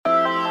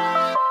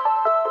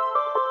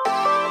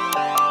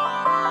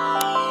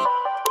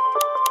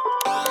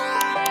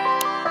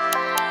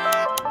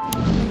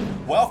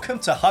Welcome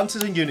to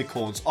Hunters and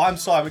Unicorns. I'm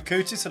Simon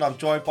Koutis and I'm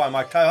joined by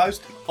my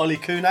co-host, Ollie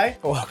Kune.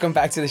 Welcome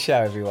back to the show,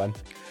 everyone.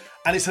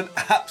 And it's an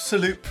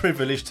absolute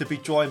privilege to be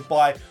joined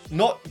by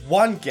not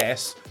one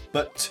guest,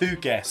 but two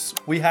guests.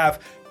 We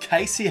have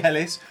Casey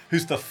Ellis,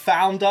 who's the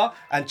founder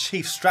and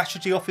chief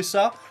strategy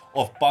officer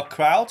of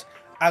Bugcrowd,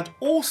 and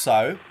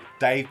also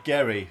Dave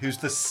Gerry, who's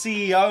the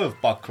CEO of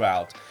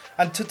Bugcrowd.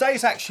 And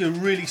today's actually a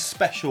really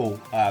special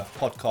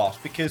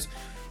podcast because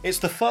it's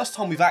the first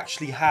time we've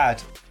actually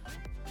had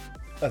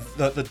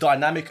the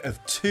dynamic of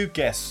two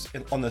guests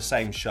on the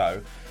same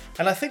show.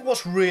 And I think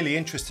what's really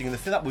interesting and the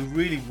thing that we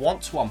really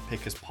want to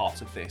unpick as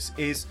part of this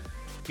is,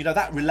 you know,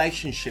 that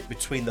relationship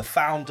between the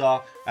founder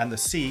and the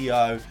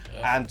CEO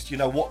and, you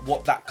know,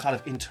 what that kind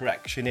of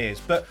interaction is.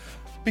 But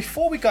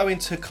before we go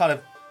into kind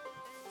of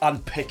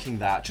unpicking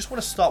that, just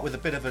want to start with a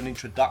bit of an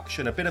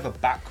introduction, a bit of a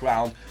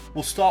background.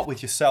 We'll start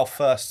with yourself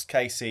first,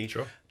 Casey.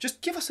 Sure.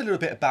 Just give us a little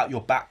bit about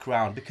your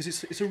background because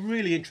it's a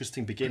really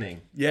interesting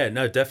beginning. Yeah,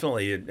 no,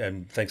 definitely.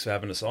 And thanks for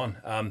having us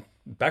on.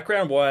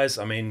 Background wise,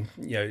 I mean,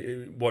 you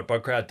know, what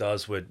Bugcrowd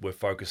does, we're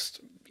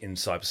focused in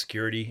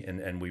cybersecurity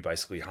and we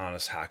basically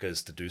harness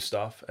hackers to do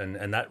stuff.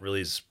 And that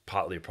really is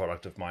partly a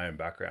product of my own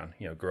background.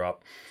 You know, grew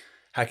up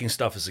hacking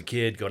stuff as a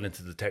kid, got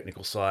into the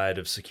technical side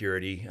of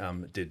security,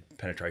 did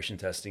penetration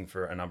testing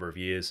for a number of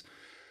years,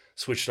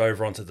 switched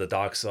over onto the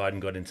dark side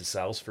and got into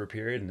sales for a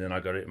period. And then I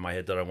got it in my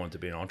head that I wanted to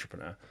be an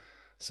entrepreneur.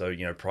 So,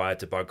 you know, prior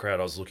to Bugcrowd,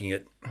 I was looking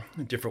at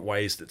different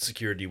ways that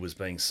security was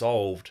being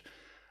solved.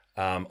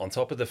 On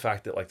top of the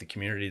fact that like the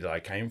community that I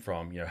came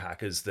from, you know,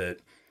 hackers that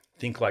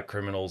think like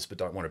criminals but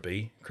don't want to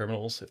be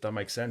criminals, if that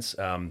makes sense.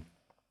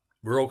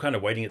 We're all kind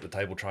of waiting at the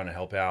table trying to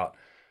help out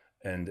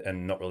and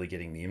not really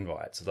getting the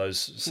invite. So those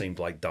seemed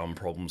like dumb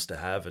problems to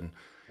have. And,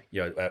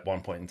 you know, at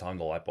one point in time,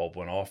 the light bulb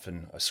went off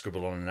and I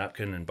scribbled on a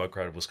napkin and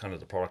Bugcrowd was kind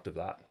of the product of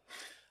that.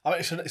 I mean,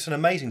 it's an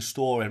amazing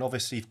story. And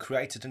obviously you've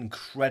created an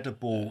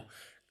incredible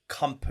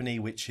company,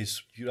 which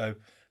is, you know,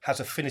 has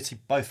affinity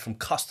both from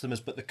customers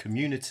but the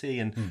community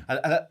and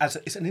as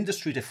it's an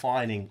industry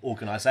defining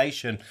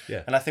organization.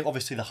 Yeah. And I think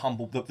obviously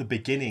the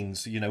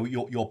beginnings, you know,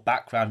 your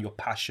background, your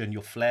passion,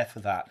 your flair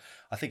for that,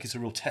 I think it's a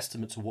real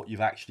testament to what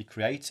you've actually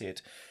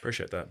created.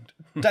 Appreciate that.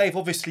 Dave,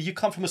 obviously you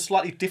come from a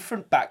slightly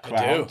different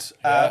background.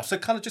 I do. So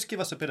kind of just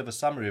give us a bit of a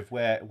summary of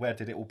where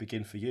did it all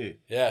begin for you?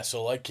 Yeah,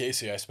 so like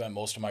Casey, I spent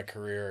most of my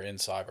career in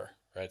cyber,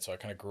 right? So I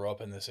kind of grew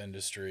up in this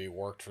industry,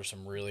 worked for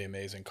some really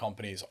amazing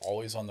companies,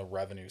 always on the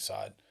revenue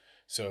side.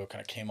 So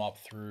kind of came up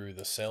through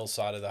the sales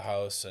side of the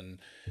house and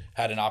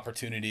had an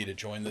opportunity to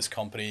join this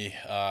company,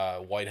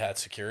 White Hat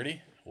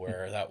Security,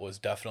 where that was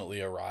definitely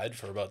a ride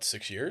for about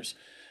 6 years.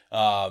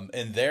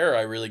 And there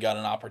I really got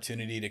an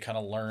opportunity to kind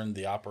of learn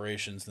the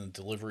operations and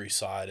the delivery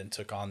side and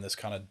took on this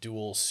kind of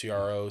dual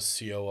CRO,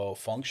 COO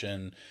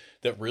function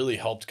that really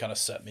helped kind of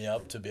set me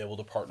up to be able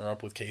to partner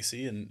up with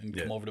Casey and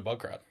come over to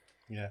Bugcrowd.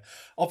 Yeah.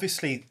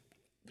 Obviously,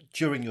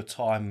 during your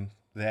time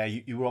there,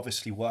 you were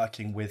obviously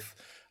working with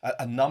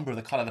a number of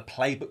the kind of the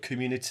playbook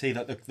community,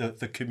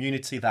 the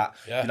community that,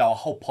 you know, a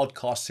whole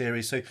podcast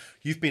series. So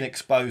you've been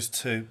exposed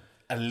to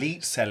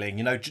elite selling,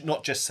 you know,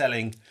 not just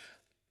selling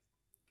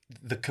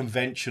the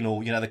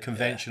conventional, you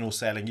know,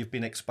 selling. You've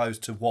been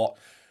exposed to what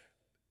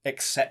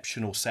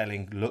exceptional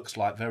selling looks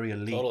like, very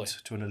elite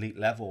to an elite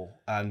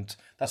level. And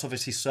that's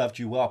obviously served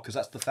you well because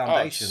that's the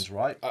foundations,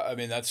 right? I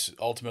mean, that's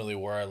ultimately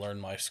where I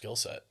learned my skill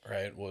set,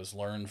 right? Was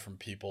learn from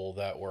people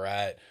that were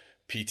at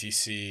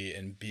PTC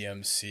and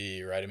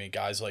BMC, right? I mean,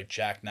 guys like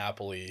Jack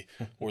Napoli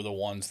were the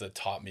ones that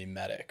taught me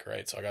Medic,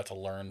 right? So I got to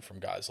learn from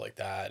guys like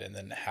that and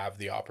then have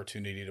the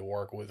opportunity to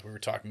work with, we were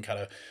talking kind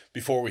of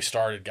before we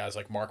started, guys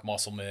like Mark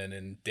Musselman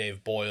and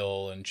Dave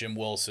Boyle and Jim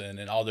Wilson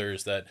and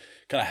others that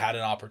kind of had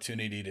an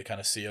opportunity to kind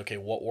of see, okay,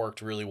 what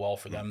worked really well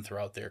for them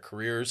throughout their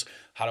careers?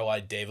 How do I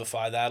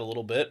Daveify that a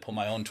little bit, put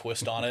my own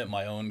twist on it,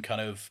 my own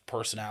kind of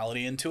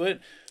personality into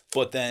it?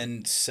 But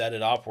then set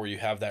it up where you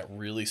have that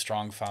really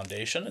strong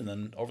foundation, and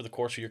then over the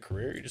course of your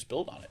career, you just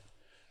build on it,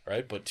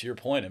 right? But to your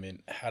point, I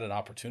mean, I had an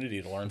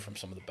opportunity to learn from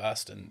some of the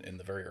best in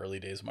the very early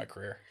days of my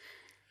career.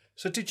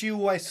 So did you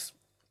always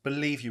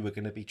believe you were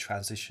going to be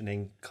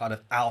transitioning kind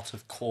of out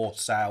of core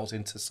sales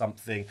into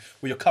something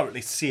where you're currently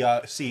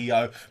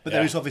CEO, but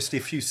there is obviously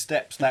a few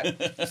steps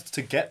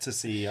to get to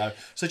CEO.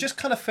 So just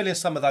kind of fill in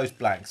some of those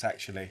blanks,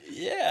 actually.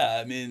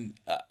 Yeah, I mean,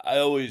 I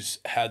always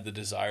had the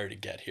desire to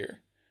get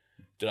here.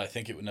 Did I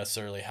think it would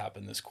necessarily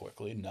happen this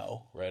quickly?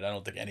 No, right? I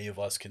don't think any of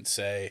us can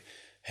say,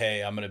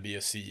 hey, I'm going to be a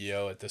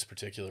CEO at this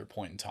particular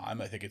point in time.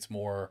 I think it's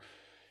more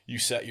you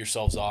set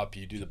yourselves up,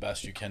 you do the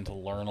best you can to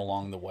learn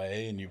along the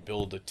way, and you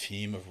build a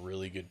team of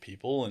really good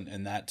people.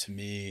 And that to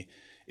me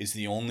is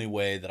the only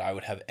way that I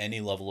would have any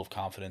level of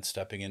confidence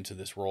stepping into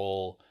this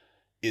role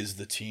is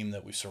the team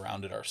that we've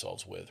surrounded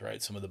ourselves with,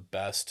 right? Some of the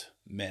best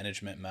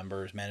management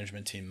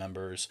team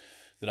members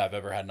that I've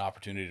ever had an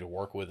opportunity to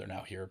work with are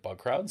now here at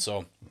Bugcrowd.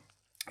 So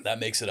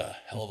that makes it a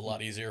hell of a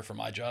lot easier for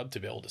my job to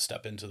be able to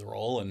step into the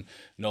role and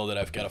know that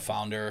I've got a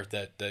founder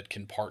that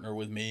can partner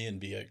with me and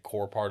be a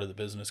core part of the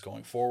business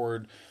going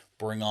forward,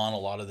 bring on a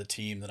lot of the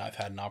team that I've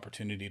had an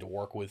opportunity to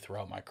work with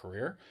throughout my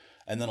career.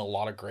 And then a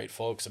lot of great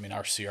folks. I mean,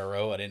 our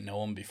CRO, I didn't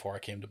know him before I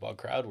came to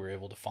Bugcrowd. We were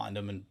able to find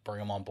him and bring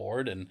him on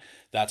board. And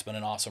that's been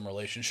an awesome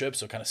relationship.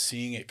 So kind of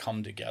seeing it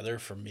come together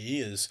for me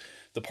is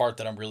the part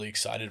that I'm really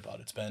excited about.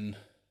 It's been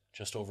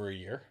just over a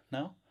year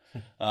now.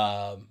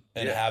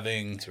 And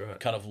having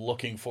kind of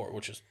looking forward,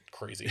 which is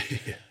crazy,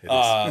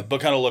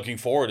 but kind of looking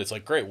forward, it's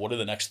like, great, what are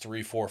the next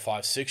 3, 4,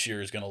 5, 6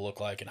 years going to look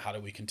like? And how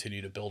do we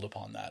continue to build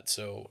upon that?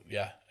 So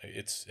yeah,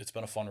 it's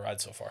been a fun ride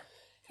so far.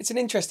 It's an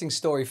interesting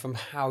story from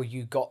how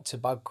you got to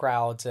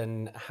Bugcrowd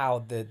and how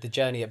the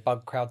journey at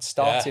Bugcrowd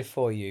started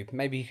for you.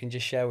 Maybe you can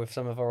just share with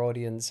some of our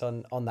audience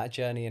on that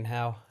journey and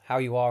how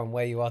you are and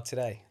where you are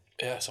today.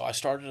 Yeah, so I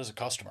started as a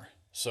customer.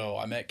 So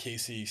I met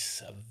Casey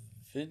 7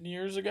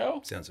 years ago.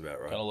 Sounds about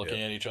right. Kind of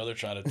looking at each other,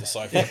 trying to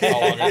decipher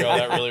how long ago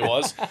that really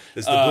was.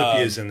 There's the blip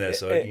years in there,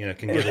 so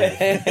can get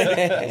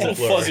a little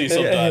fuzzy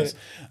sometimes.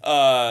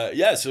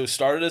 So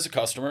started as a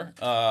customer.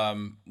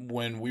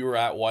 When we were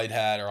at White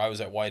Hat, or I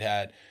was at White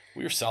Hat,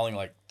 we were selling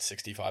like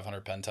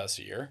 6,500 pen tests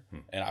a year,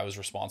 and I was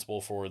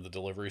responsible for the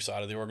delivery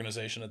side of the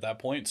organization at that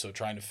point. So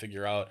trying to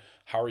figure out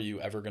how are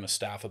you ever going to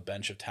staff a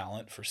bench of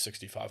talent for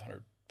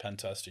 6,500 pen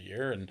tests a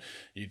year, and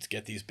you'd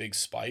get these big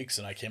spikes.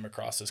 And I came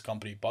across this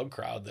company,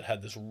 Bugcrowd, that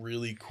had this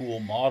really cool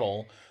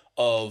model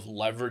of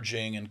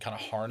leveraging and kind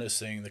of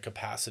harnessing the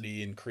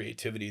capacity and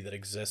creativity that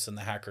exists in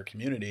the hacker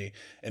community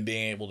and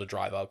being able to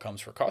drive outcomes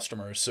for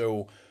customers.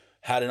 So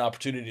had an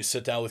opportunity to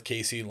sit down with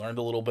Casey, learned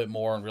a little bit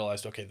more, and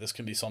realized, okay, this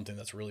can be something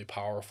that's really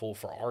powerful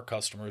for our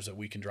customers that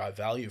we can drive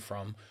value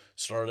from.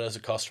 Started as a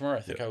customer. I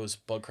think I was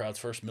Bugcrowd's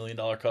first $1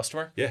 million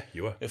customer. Yeah,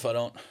 you were. If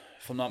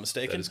I'm not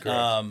mistaken. That is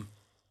correct.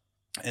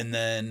 And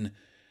then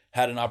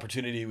had an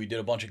opportunity. We did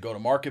a bunch of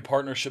go-to-market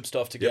partnership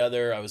stuff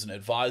together. Yep. I was an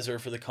advisor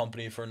for the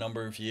company for a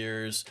number of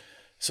years.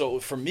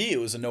 So for me, it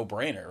was a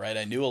no-brainer, right?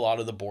 I knew a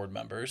lot of the board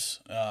members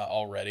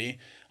already.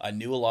 I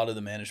knew a lot of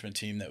the management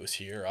team that was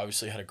here.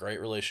 Obviously had a great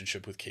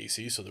relationship with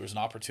Casey. So there was an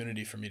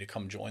opportunity for me to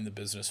come join the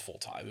business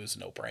full-time. It was a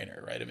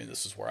no-brainer, right? I mean,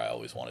 this is where I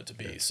always wanted to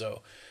be. Yeah.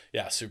 So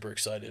yeah, super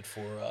excited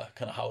for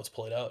kind of how it's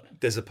played out.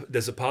 There's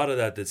a part of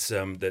that that's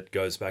that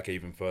goes back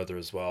even further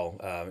as well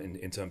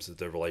in terms of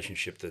the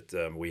relationship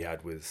that we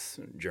had with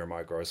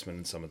Jeremiah Grossman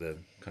and some of the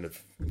kind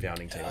of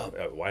founding team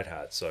at White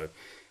Hat. So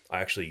I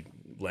actually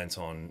lent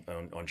on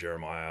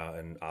Jeremiah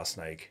and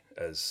Arsnake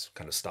as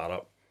kind of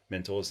startup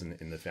mentors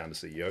in the founder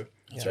CEO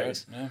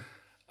space. Right.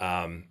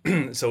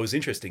 Yeah. So it was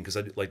interesting because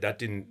that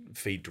didn't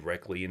feed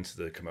directly into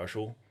the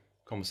commercial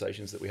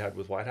conversations that we had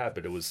with White Hat,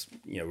 but it was,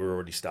 we were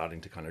already starting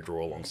to kind of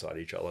draw alongside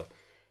each other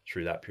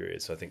through that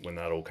period. So I think when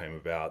that all came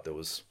about, there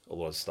was a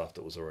lot of stuff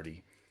that was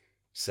already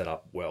set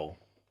up well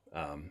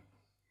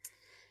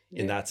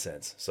in that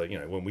sense. So,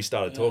 when we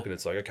started talking,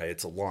 it's like, okay,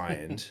 it's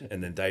aligned.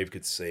 And then Dave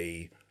could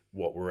see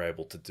what we're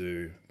able to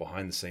do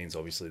behind the scenes.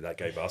 Obviously that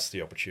gave us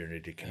the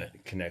opportunity to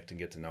connect and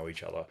get to know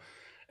each other.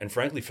 And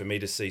frankly, for me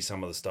to see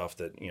some of the stuff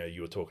that,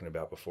 you were talking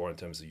about before in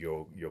terms of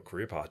your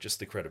career path, just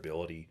the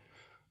credibility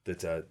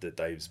that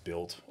Dave's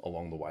built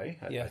along the way.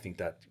 I think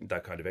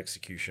that kind of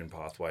execution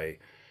pathway,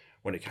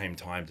 when it came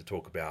time to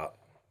talk about,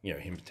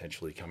 him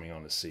potentially coming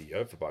on as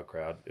CEO for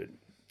Bugcrowd, it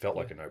felt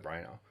like a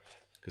no-brainer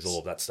because all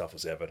of that stuff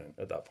was evident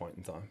at that point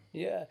in time.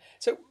 Yeah.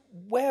 So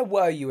where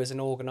were you as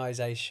an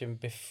organization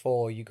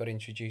before you got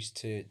introduced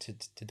to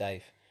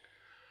Dave?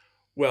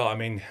 Well, I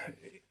mean,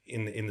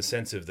 in the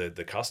sense of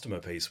the customer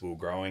piece, we were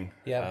growing.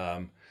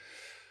 Yeah.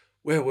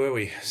 Where were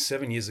we?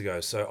 7 years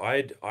ago. So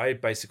I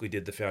basically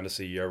did the founder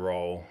CEO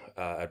role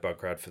at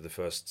Bugcrowd for the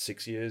first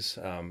 6 years,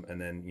 and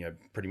then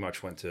pretty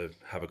much went to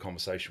have a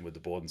conversation with the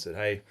board and said,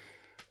 hey,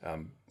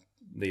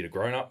 need a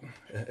grown up,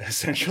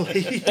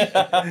 essentially.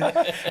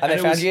 and they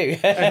found you.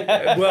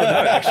 Well,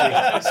 no,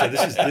 actually. So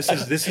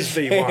this is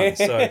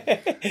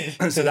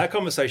V1. So that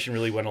conversation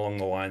really went along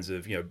the lines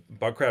of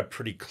Bugcrowd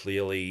pretty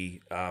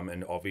clearly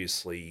and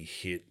obviously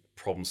hit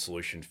problem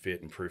solution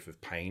fit and proof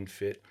of pain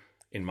fit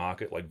in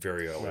market like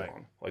very early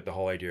on. Like the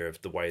whole idea of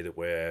the way that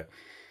we're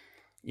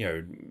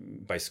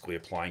basically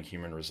applying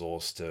human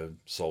resource to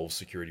solve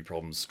security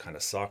problems kind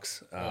of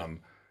sucks.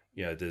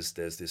 There's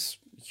this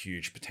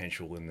huge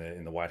potential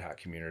in the White Hat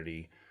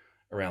community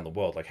around the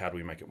world. Like, how do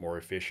we make it more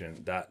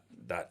efficient?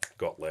 That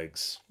got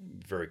legs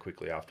very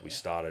quickly after we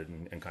started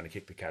and kind of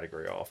kicked the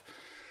category off.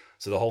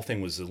 So the whole thing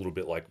was a little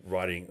bit like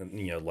lighting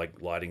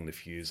the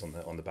fuse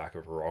on the back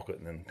of a rocket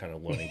and then kind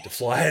of learning to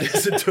fly it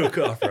as it took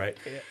off, right?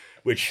 Yeah.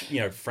 Which,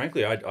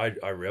 frankly,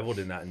 I reveled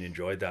in that and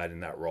enjoyed that in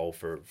that role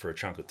for a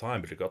chunk of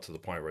time. But it got to the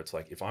point where it's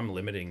like, if I'm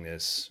limiting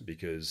this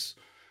because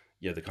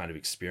the kind of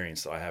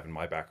experience that I have in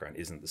my background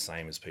isn't the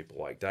same as people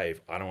like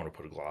Dave, I don't want to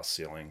put a glass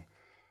ceiling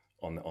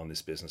on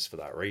this business for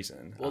that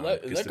reason. Well,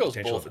 that goes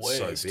both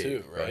ways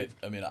too, right?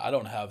 I mean, I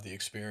don't have the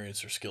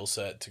experience or skill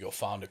set to go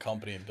found a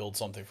company and build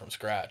something from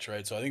scratch,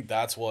 right? So I think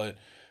that's what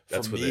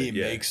for me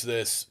makes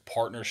this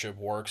partnership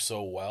work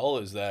so well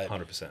is that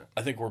 100%.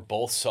 I think we're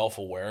both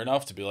self-aware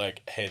enough to be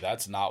like, hey,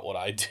 that's not what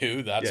I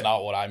do. That's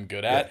not what I'm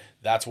good at.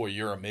 That's what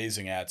you're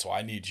amazing at. So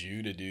I need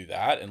you to do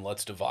that, and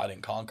let's divide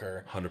and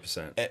conquer.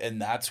 100%.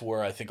 And that's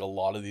where I think a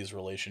lot of these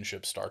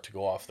relationships start to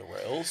go off the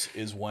rails,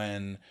 is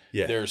when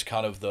there's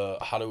kind of the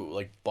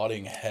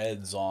butting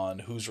heads on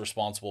who's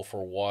responsible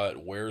for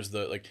what, where's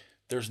the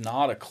there's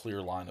not a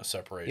clear line of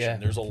separation. Yeah.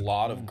 There's a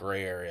lot of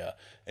gray area,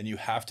 and you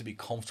have to be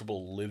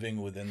comfortable living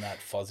within that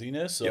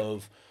fuzziness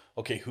of,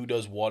 okay, who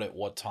does what at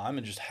what time,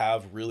 and just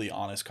have really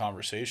honest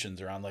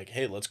conversations around like,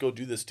 hey, let's go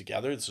do this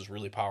together. This is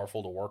really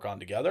powerful to work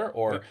on together.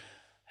 Or,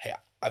 hey,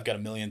 I've got a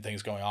million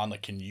things going on.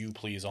 Like, can you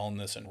please own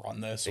this and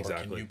run this? Or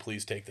can you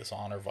please take this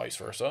on, or vice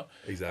versa?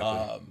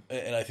 Exactly.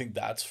 And I think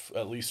that's,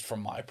 at least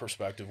from my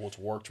perspective, what's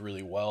worked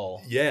really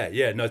well.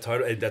 Yeah, no,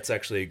 totally. That's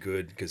actually a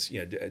good, because,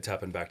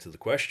 tapping back to the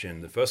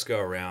question, the first go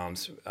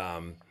around,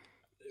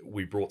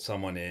 we brought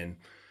someone in.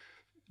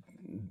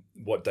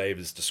 What Dave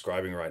is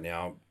describing right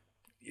now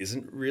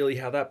isn't really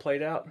how that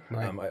played out.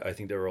 Right. I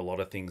think there were a lot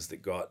of things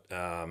that got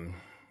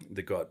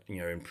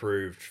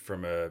improved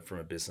from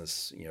a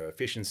business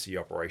efficiency,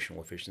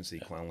 operational efficiency,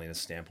 cleanliness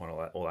standpoint,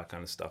 all that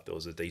kind of stuff. There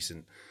was a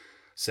decent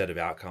set of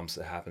outcomes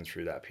that happened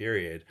through that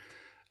period,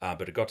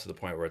 but it got to the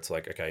point where it's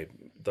like, okay,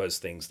 those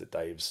things that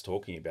Dave's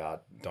talking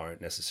about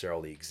don't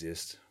necessarily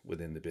exist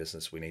within the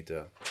business. We need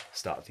to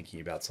start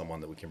thinking about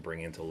someone that we can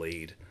bring in to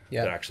lead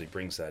that actually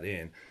brings that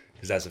in.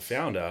 Because as a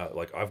founder,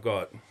 like, I've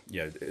got,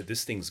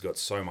 this thing's got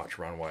so much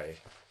runway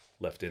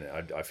left in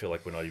it. I feel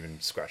like we're not even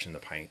scratching the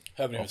paint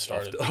Haven't even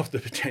started of the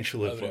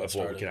potential of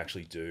what we can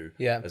actually do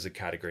as a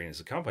category and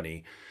as a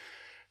company.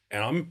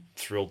 And I'm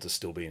thrilled to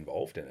still be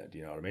involved in it.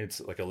 You know what I mean?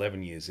 It's like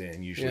 11 years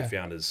in. Usually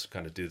founders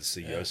kind of do the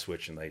CEO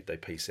switch and they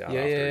peace out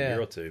after a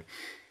year or two.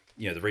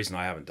 The reason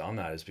I haven't done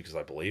that is because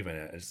I believe in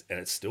it, and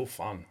it's still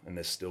fun, and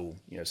there's still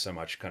so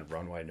much kind of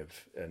runway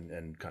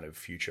and kind of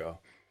future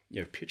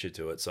picture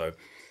to it. So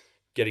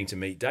getting to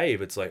meet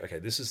Dave, it's like, okay,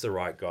 this is the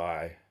right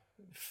guy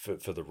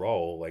for the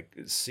role. Like,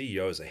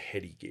 CEO is a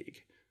heady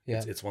gig.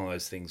 It's one of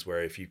those things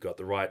where if you've got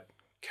the right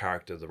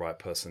character, the right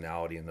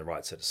personality, and the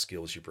right set of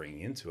skills you're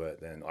bringing into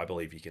it, then I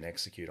believe you can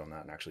execute on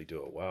that and actually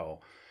do it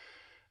well.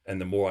 And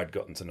the more I'd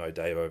gotten to know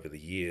Dave over the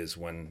years,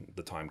 when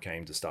the time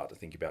came to start to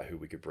think about who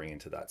we could bring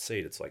into that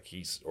seat, it's like,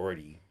 he's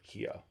already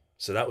here.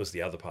 So that was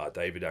the other part.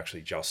 David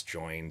actually just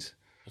joined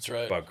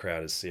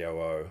Bugcrowd as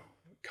COO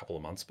a couple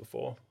of months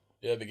before.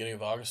 Yeah, beginning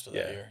of August of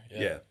that year.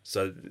 Yeah.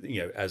 So,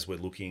 as we're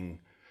looking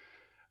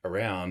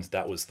around,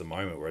 that was the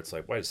moment where it's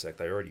like, wait a sec,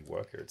 they already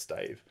work here. It's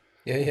Dave.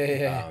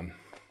 Yeah.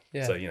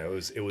 So,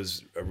 it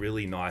was a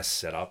really nice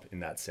setup in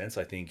that sense.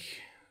 I think,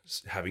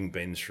 having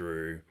been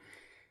through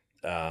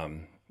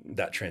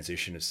that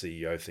transition of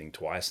CEO thing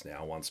twice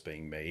now, once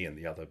being me and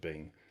the other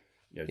being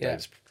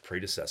Dave's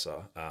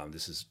predecessor,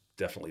 this is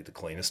definitely the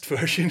cleanest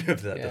version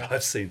of that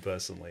I've seen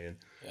personally, and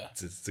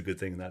it's a good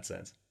thing in that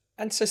sense.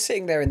 And so,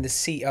 sitting there in the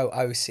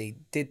COO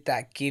seat, did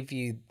that give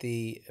you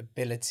the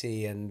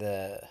ability and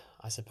the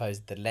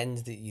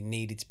lens that you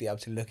needed to be able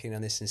to look in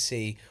on this and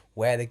see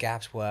where the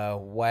gaps were,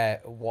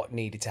 what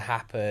needed to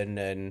happen,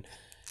 and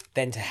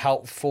then to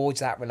help forge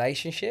that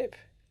relationship?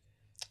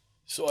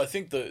 So I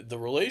think the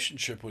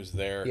relationship was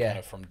there kind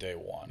of from day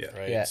one,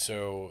 right? Yeah.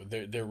 So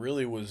there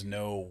really was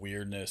no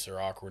weirdness or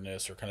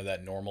awkwardness or kind of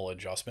that normal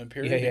adjustment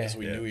period because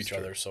we knew each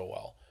other so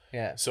well.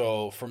 Yeah.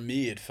 So for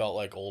me, it felt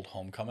like old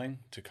homecoming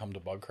to come to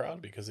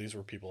Bugcrowd, because these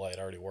were people I had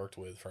already worked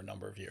with for a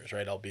number of years,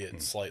 right? Albeit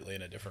slightly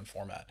in a different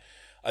format.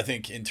 I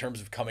think in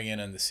terms of coming in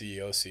the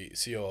COO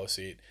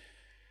seat,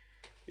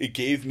 it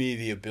gave me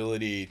the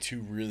ability to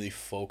really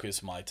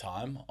focus my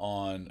time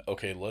on,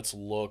 okay, let's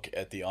look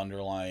at the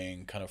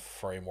underlying kind of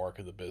framework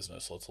of the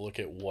business. Let's look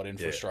at what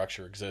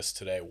infrastructure exists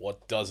today,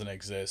 what doesn't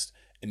exist,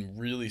 and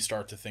really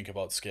start to think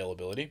about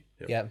scalability.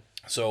 Yeah.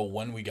 So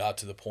when we got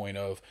to the point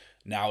of,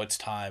 now it's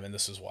time, and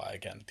this is why,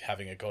 again,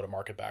 having a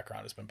go-to-market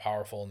background has been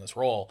powerful in this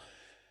role.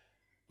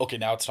 Okay,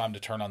 now it's time to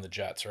turn on the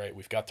jets, right?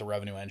 We've got the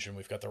revenue engine.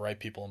 We've got the right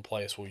people in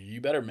place. Well,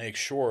 you better make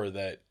sure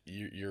that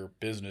your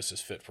business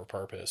is fit for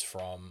purpose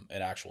from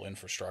an actual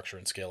infrastructure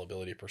and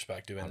scalability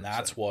perspective. And 100%.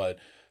 That's what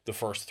the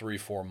first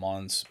 3-4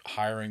 months,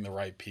 hiring the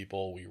right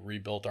people. We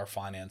rebuilt our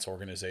finance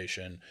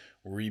organization,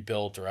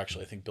 built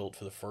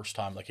for the first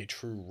time, like a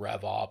true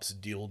RevOps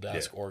deal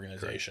desk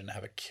organization,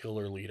 have a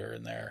killer leader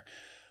in there.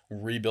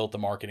 Rebuilt the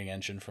marketing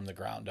engine from the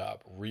ground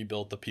up,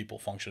 rebuilt the people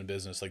function of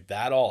business. Like,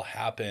 that all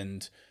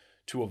happened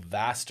to a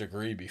vast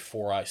degree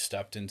before I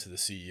stepped into the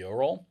CEO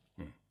role.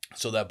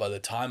 So that by the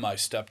time I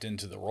stepped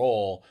into the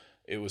role,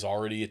 it was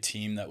already a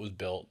team that was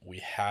built. We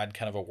had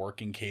kind of a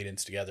working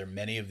cadence together.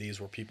 Many of these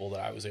were people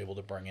that I was able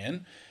to bring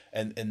in.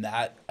 And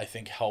that, I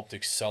think, helped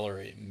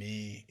accelerate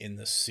me in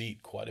the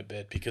seat quite a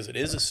bit, because it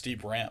is a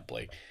steep ramp.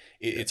 Like,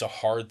 it's a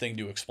hard thing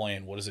to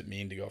explain. What does it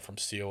mean to go from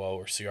COO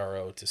or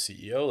CRO to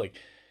CEO? Like,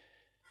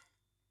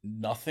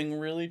 nothing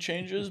really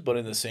changes, but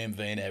in the same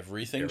vein,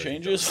 everything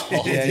changes all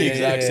at the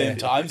exact same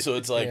time. So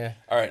it's like,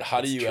 all right,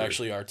 how do you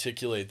actually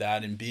articulate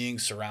that? And being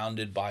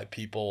surrounded by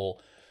people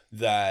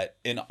that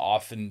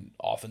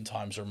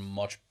oftentimes are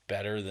much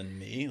better than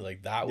me.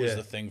 Like that was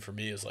the thing for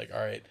me, is like, all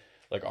right,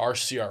 like our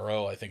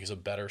CRO, I think, is a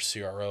better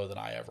CRO than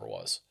I ever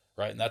was.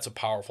 Right. And that's a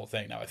powerful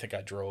thing. Now, I think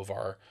I drove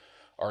our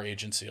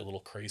agency a little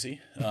crazy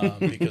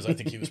because I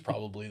think he was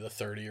probably the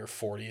 30 or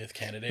 40th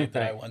candidate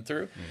that I went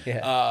through.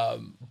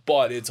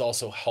 But it's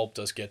also helped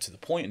us get to the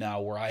point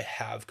now where I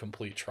have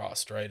complete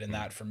trust, right? And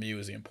that for me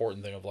was the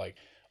important thing of like,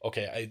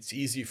 okay, it's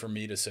easy for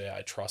me to say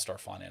I trust our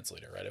finance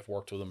leader, right? I've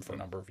worked with him for a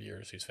number of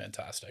years. He's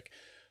fantastic.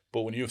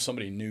 But when you have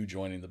somebody new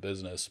joining the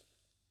business,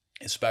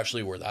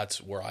 especially where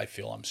that's where I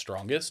feel I'm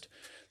strongest,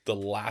 the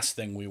last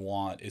thing we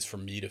want is for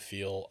me to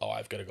feel, oh,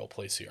 I've got to go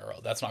play CRO.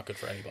 That's not good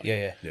for anybody.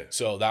 Yeah.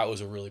 So that was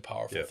a really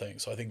powerful thing.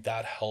 So I think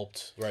that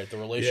helped, right? The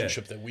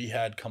relationship that we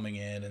had coming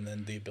in, and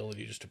then the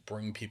ability just to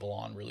bring people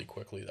on really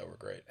quickly that were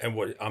great. And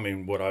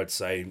what I'd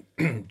say,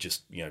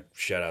 just,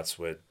 shout outs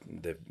where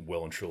they're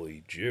well and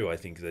truly due. I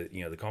think that,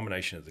 the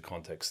combination of the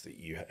context that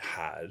you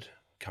had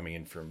coming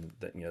in from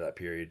that, that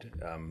period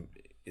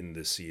in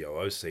the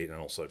COO seat, and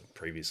also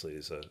previously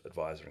as an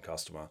advisor and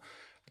customer,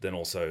 then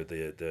also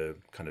the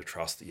kind of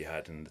trust that you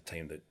had in the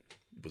team that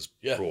was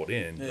brought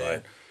in,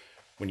 right?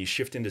 When you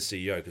shift into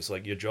CEO, because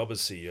like your job as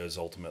CEO is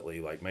ultimately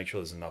like make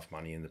sure there's enough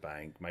money in the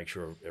bank, make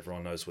sure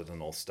everyone knows where the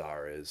North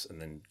Star is, and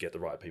then get the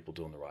right people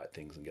doing the right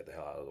things and get the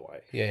hell out of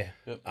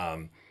the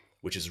way.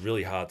 Which is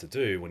really hard to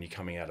do when you're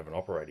coming out of an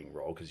operating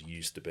role, because you're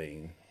used to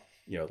being,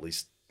 at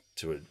least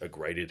to a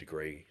greater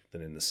degree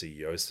than in the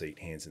CEO seat,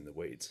 hands in the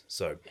weeds.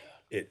 So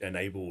it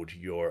enabled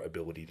your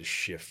ability to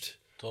shift.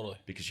 Totally.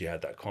 Because you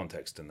had that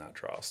context and that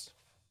trust.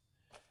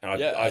 And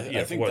I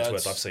for think what it's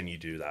that's... worth, I've seen you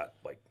do that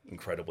like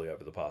incredibly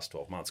over the past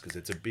 12 months, because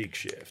it's a big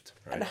shift.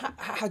 Right? And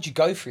how'd you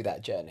go through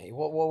that journey?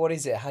 What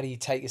is it? How do you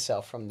take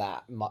yourself from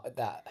that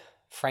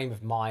frame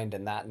of mind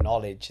and that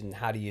knowledge, and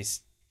how do you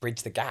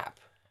bridge the gap?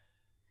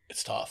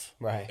 It's tough.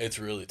 Right. It's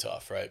really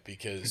tough, right?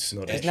 Because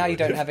now you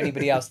don't have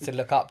anybody else to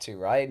look up to,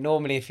 right?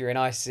 Normally, if you're an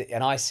IC,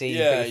 you've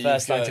got your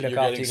first line to look after.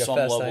 You're getting some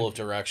level of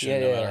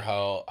direction, no matter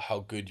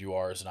how good you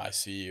are as an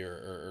IC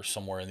or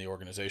somewhere in the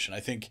organization.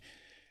 I think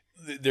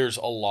there's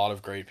a lot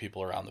of great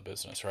people around the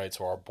business, right?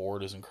 So our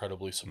board is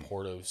incredibly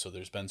supportive. So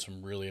there's been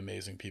some really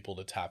amazing people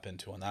to tap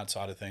into on that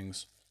side of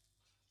things.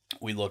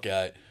 We look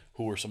at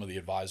who are some of the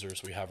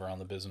advisors we have around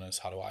the business.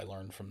 How do I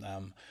learn from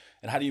them?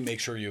 And how do you make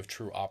sure you have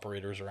true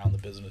operators around the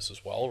business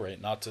as well, right?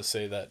 Not to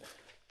say that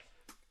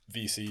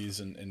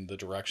VCs and the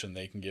direction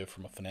they can give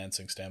from a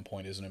financing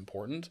standpoint isn't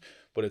important,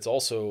 but it's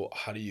also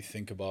how do you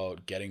think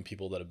about getting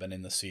people that have been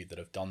in the seat, that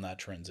have done that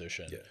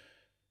transition?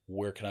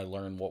 Where can I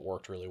learn what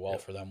worked really well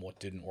for them? What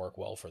didn't work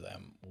well for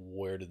them?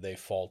 Where did they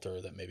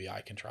falter that maybe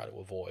I can try to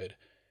avoid?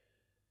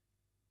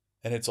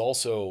 And it's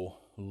also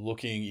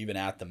looking even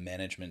at the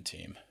management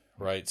team,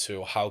 right?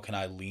 So how can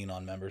I lean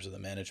on members of the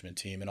management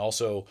team, and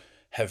also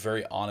have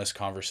very honest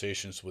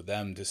conversations with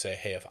them to say,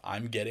 hey, if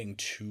I'm getting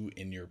too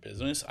in your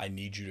business, I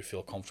need you to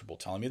feel comfortable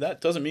telling me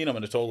that. Doesn't mean I'm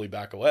going to totally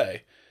back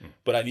away,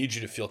 but I need you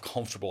to feel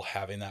comfortable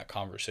having that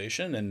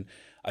conversation. And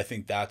I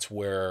think that's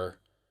where,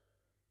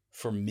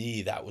 for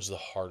me, that was the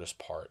hardest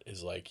part,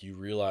 is like you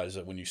realize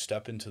that when you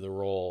step into the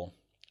role,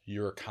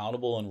 you're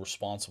accountable and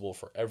responsible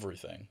for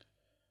everything.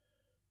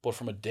 But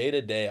from a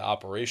day-to-day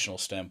operational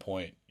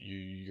standpoint,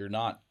 you're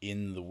not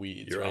in the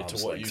weeds, right?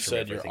 To what you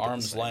said, you're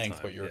arm's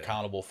length, but you're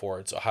accountable for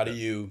it. So how do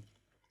you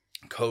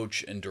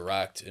coach and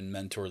direct and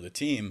mentor the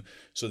team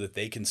so that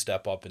they can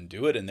step up and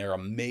do it? And they're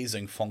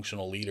amazing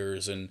functional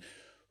leaders. And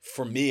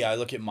for me, I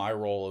look at my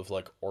role of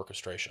like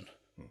orchestration.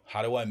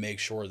 How do I make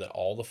sure that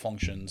all the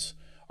functions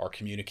are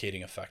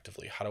communicating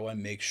effectively? How do I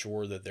make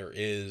sure that there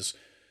is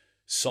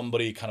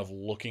somebody kind of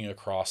looking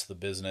across the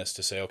business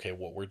to say, okay,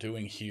 what we're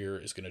doing here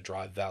is going to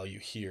drive value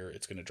here.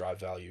 It's going to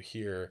drive value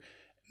here,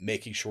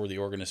 making sure the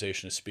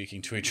organization is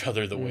speaking to each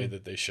other the way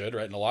that they should,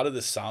 right? And a lot of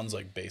this sounds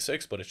like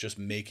basics, but it's just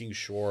making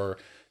sure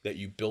that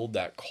you build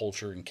that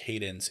culture and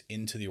cadence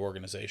into the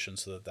organization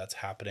so that that's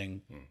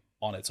happening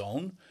on its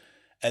own.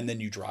 And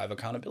then you drive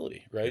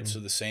accountability, right? So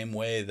the same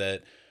way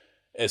that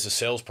as a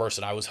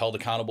salesperson, I was held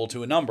accountable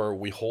to a number,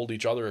 we hold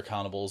each other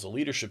accountable as a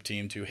leadership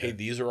team to, hey,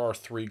 these are our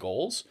 3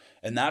 goals.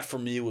 And that for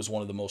me was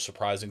one of the most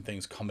surprising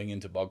things coming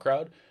into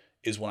Bugcrowd,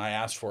 is when I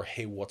asked for,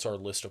 hey, what's our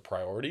list of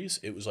priorities?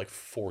 It was like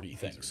 40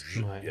 things.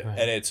 Right.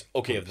 And it's,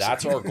 okay, if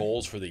that's our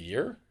goals for the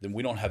year, then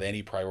we don't have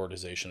any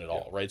prioritization at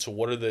all, right? So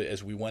what are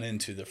as we went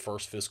into the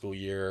first fiscal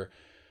year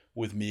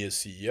with me as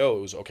CEO,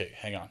 it was, okay,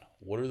 hang on.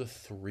 What are the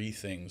 3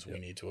 things we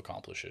need to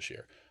accomplish this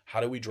year? How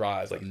do we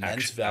drive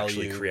immense value?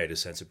 Actually create a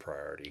sense of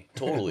priority.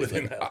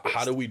 Totally.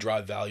 How do we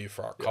drive value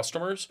for our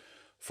customers,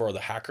 for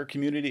the hacker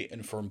community,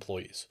 and for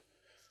employees?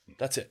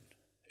 That's it.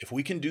 If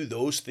we can do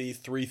those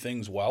 3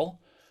 things well,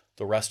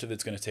 the rest of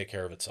it's going to take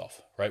care of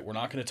itself, right? We're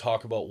not going to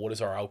talk about what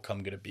is our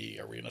outcome going to be.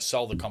 Are we going to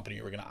sell the company?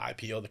 Are we going to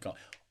IPO the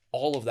company?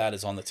 All of that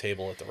is on the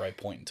table at the right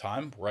point in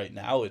time. Right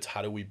now, it's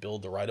how do we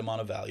build the right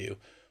amount of value,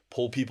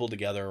 pull people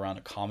together around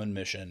a common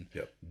mission,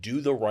 do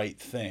the right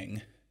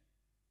thing,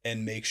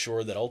 and make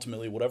sure that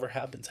ultimately whatever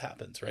happens,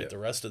 right? The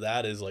rest of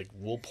that is like,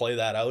 we'll play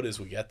that out as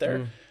we get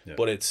there.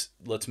 But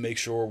let's make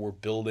sure we're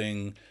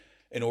building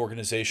an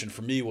organization,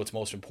 for me, what's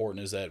most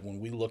important is that when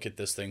we look at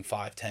this thing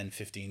 5, 10,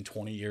 15,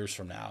 20 years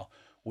from now,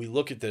 we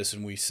look at this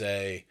and we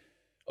say,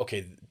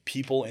 okay,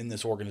 people in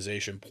this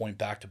organization point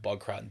back to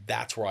Bugcrowd, and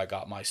that's where I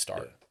got my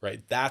start,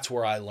 right? That's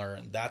where I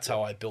learned. That's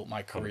how I built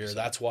my career. 100%.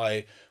 That's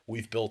why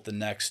we've built the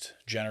next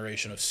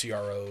generation of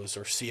CROs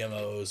or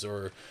CMOs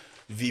or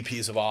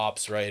VPs of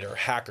ops, right? Or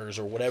hackers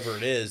or whatever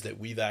it is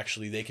that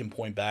they can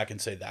point back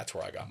and say, that's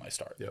where I got my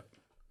start. Yep.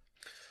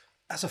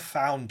 As a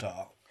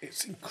founder,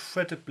 it's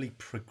incredibly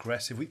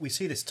progressive. We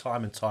see this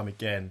time and time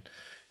again.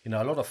 You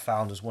know, a lot of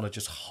founders want to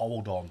just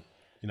hold on.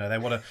 You know, they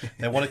want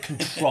to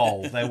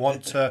control. They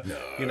want to,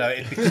 you know,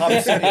 it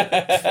becomes.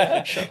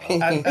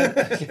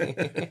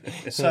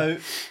 So,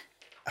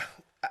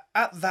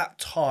 at that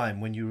time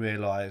when you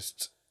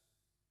realised,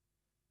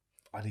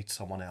 I need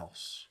someone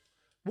else,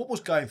 what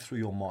was going through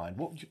your mind?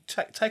 What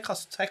take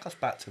us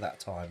back to that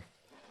time?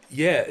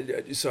 Yeah,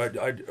 so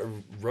I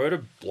wrote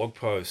a blog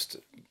post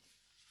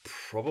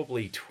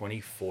probably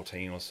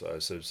 2014 or so.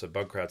 So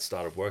Bugcrowd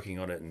started working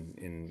on it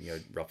in you know,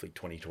 roughly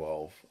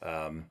 2012.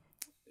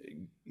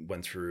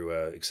 Went through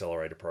an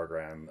accelerator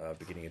program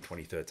beginning of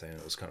 2013.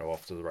 It was kind of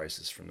off to the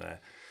races from there.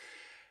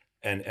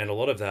 And a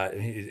lot of that,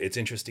 it's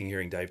interesting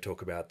hearing Dave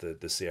talk about the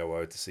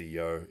COO to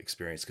CEO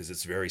experience, because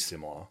it's very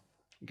similar,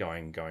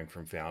 going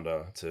from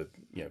founder to,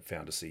 you know,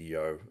 founder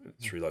CEO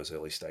through those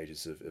early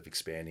stages of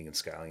expanding and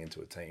scaling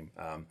into a team.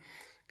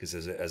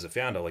 Because as a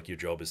founder, like, your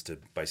job is to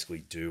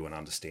basically do and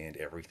understand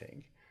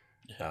everything.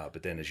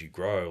 But then as you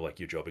grow, like,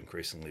 your job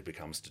increasingly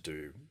becomes to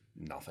do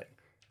nothing.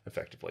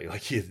 Effectively,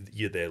 like,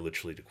 you're there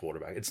literally to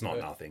quarterback. It's not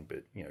nothing,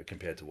 but, you know,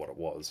 compared to what it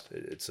was,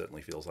 it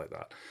certainly feels like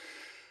that.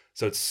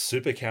 So it's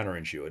super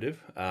counterintuitive,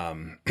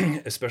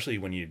 especially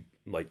when you,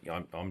 like,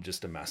 I'm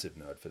just a massive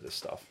nerd for this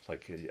stuff.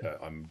 Like,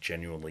 I'm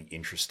genuinely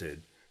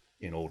interested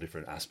in all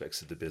different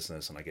aspects of the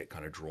business, and I get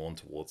kind of drawn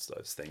towards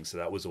those things. So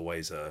that was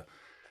always a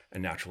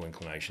natural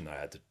inclination that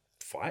I had to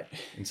fight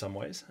in some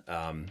ways.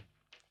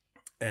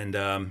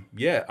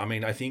 Yeah, I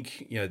mean, I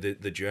think, you know,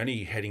 the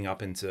journey heading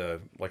up into,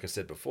 like I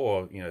said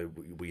before, you know,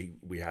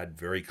 we had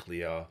very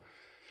clear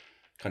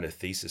kind of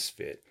thesis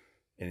fit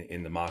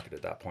in the market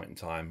at that point in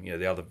time. You know,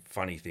 the other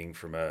funny thing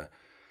from a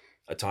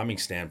timing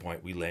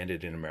standpoint, we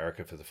landed in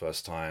America for the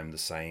first time the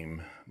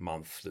same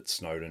month that the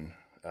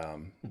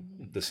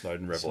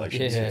Snowden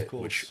revelations hit,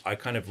 which I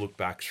kind of look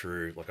back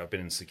through, like, I've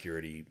been in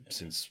security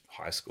since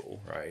high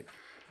school, right?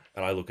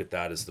 And I look at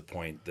that as the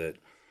point that,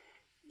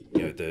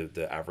 you know,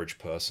 the average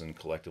person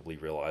collectively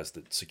realized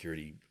that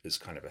security is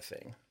kind of a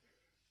thing.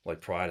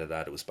 Like, prior to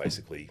that, it was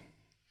basically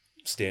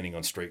standing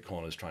on street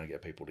corners trying to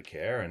get people to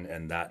care.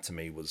 And that, to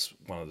me, was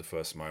one of the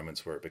first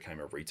moments where it became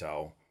a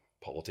retail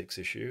politics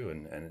issue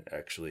and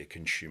actually a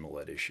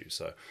consumer-led issue.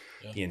 So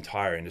the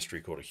entire industry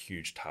caught a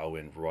huge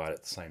tailwind right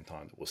at the same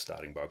time that we're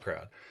starting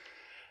Bugcrowd.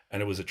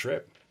 And it was a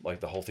trip.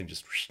 Like, the whole thing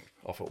just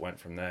off it went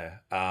from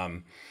there.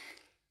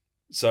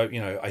 So,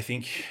 you know, I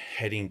think,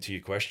 heading to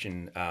your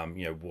question,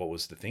 you know, what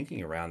was the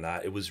thinking around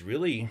that? It was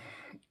really,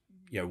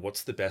 you know,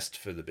 what's the best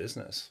for the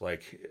business?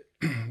 Like,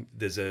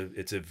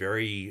 it's a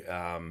very,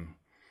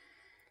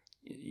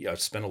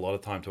 I've spent a lot of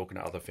time talking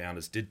to other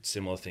founders, did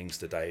similar things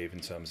to Dave in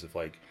terms of,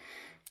 like,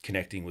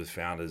 connecting with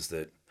founders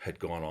that had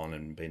gone on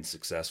and been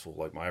successful.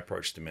 Like, my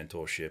approach to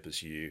mentorship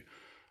is you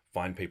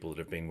find people that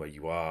have been where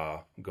you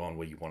are, gone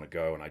where you want to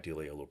go, and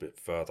ideally a little bit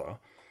further.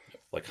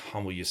 Like,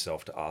 humble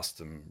yourself to ask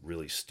them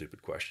really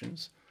stupid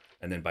questions.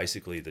 And then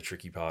basically the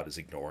tricky part is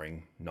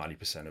ignoring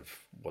 90% of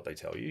what they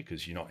tell you,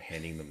 because you're not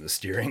handing them the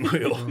steering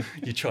wheel.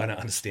 You're trying to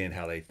understand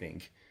how they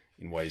think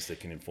in ways that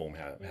can inform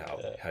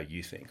how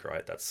you think,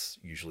 right? That's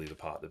usually the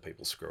part that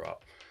people screw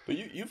up. But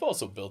you've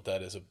also built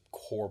that as a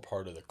core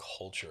part of the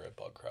culture at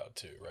Bugcrowd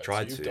too, right?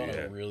 Tried so you've done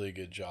a really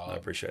good job. I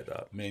appreciate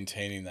that.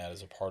 Maintaining that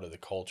as a part of the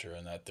culture,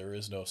 and that there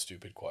is no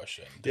stupid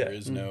question. There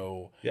is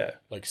no,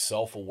 like,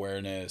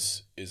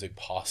 self-awareness is a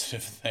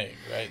positive thing,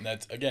 right? And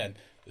that's, again,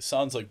 it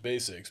sounds like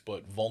basics,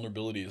 but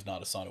vulnerability is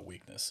not a sign of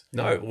weakness.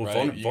 No, well,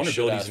 right?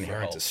 vulnerability is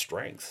inherent to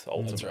strength,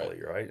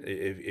 ultimately, right?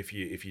 If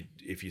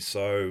you're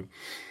so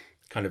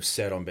kind of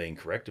set on being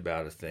correct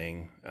about a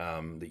thing,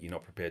 that you're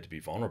not prepared to be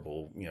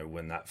vulnerable, you know,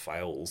 when that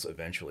fails,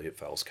 eventually it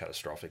fails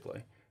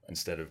catastrophically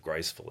instead of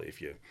gracefully,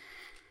 if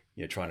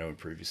you're trying to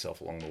improve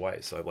yourself along the way.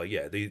 So,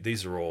 like,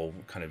 these are all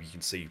kind of, you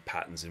can see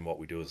patterns in what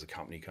we do as a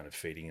company kind of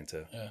feeding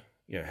into,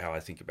 you know, how I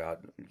think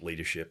about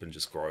leadership and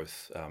just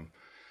growth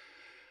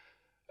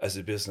as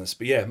a business.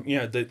 But yeah, you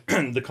know,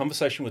 the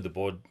conversation with the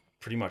board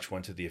pretty much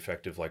went to the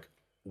effect of, like,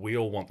 we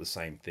all want the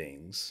same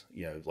things,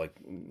 you know, like,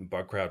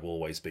 Bugcrowd will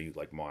always be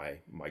like my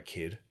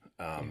kid.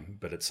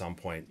 But at some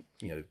point,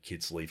 you know,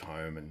 kids leave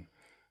home and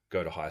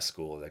go to high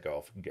school, or they go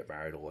off and get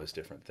married, all those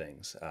different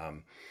things.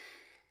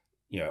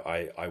 You know,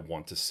 I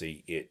want to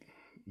see it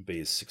be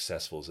as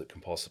successful as it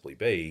can possibly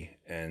be.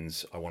 And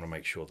I want to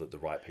make sure that the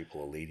right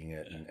people are leading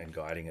it and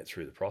guiding it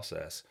through the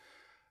process.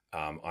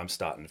 I'm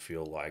starting to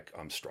feel like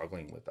I'm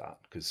struggling with that,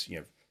 because, you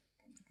know,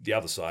 the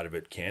other side of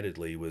it,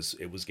 candidly, was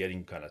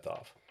getting kind of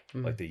tough.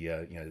 Like, the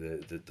you know,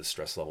 the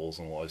stress levels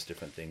and all those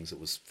different things. It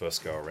was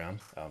first go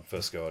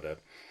at a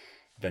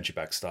venture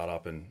backed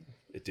startup, and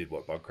it did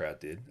what Bugcrowd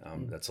did.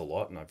 That's a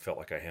lot, and I felt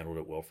like I handled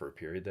it well for a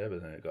period there,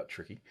 but then it got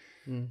tricky.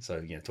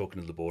 So,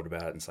 talking to the board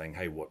about it and saying,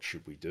 hey, what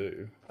should we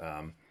do?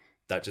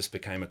 That just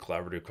became a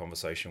collaborative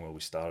conversation where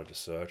we started to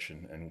search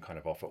and kind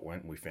of off it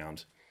went. And we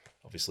found,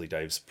 obviously,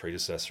 Dave's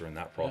predecessor in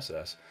that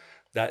process.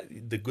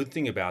 That the good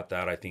thing about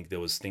that, I think there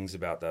was things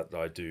about that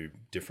I do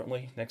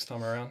differently next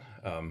time around.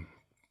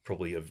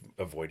 Probably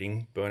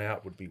avoiding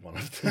burnout would be one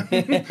of them.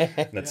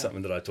 And that's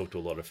something that I talk to a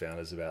lot of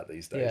founders about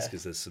these days,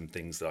 because there's some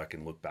things that I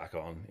can look back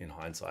on in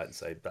hindsight and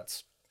say,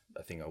 that's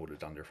a thing I would have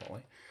done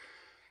differently.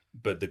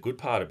 But the good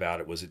part about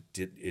it was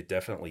it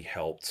definitely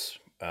helped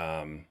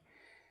kind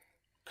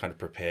of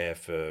prepare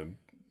for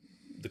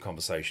the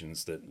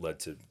conversations that led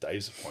to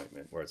Dave's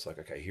appointment, where it's like,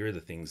 okay, here are the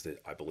things that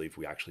I believe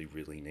we actually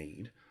really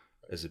need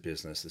as a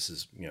business. This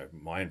is,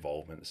 my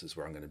involvement. This is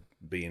where I'm going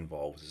to be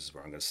involved. This is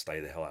where I'm going to stay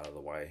the hell out of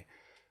the way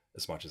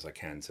as much as I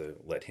can to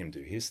let him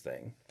do his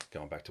thing.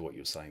 Going back to what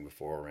you were saying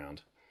before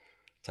around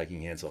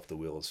taking hands off the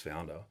wheel as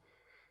founder.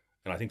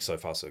 And I think so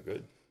far so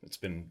good. It's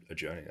been a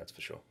journey, that's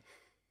for sure.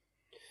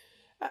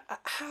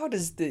 How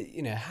does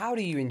how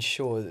do you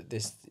ensure that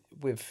this,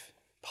 with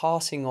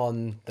passing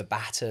on the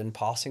baton,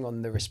 passing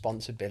on the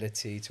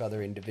responsibility to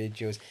other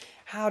individuals,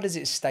 how does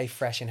it stay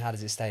fresh and how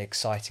does it stay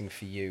exciting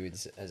for you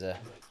as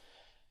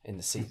in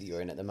the seat that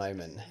you're in at the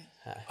moment?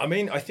 I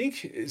mean, I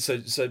think so.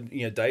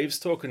 Dave's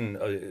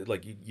talking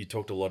like you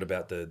talked a lot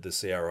about the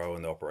CRO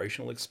and the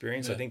operational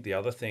experience. I think the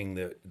other thing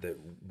that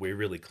we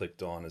really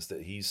clicked on is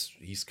that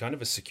he's kind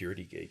of a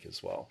security geek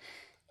as well,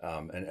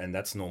 and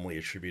that's normally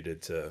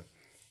attributed to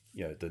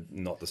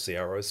not the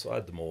CRO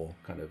side, the more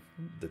kind of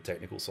the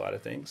technical side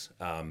of things.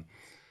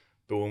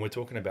 But when we're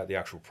talking about the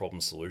actual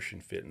problem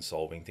solution fit and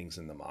solving things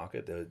in the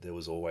market, there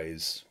was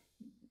always,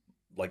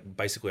 like,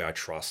 basically I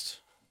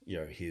trust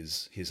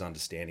his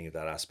understanding of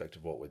that aspect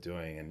of what we're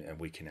doing, and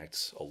we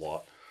connect a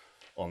lot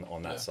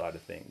on that side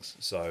of things.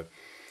 So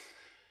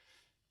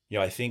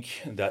I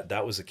think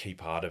that was a key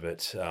part of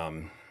it.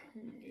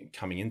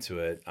 Coming into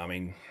it, I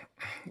mean,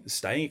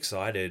 staying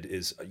excited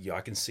is,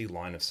 I can see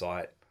line of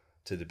sight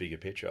to the bigger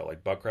picture.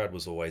 Like, Bugcrowd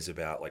was always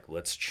about, like,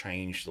 let's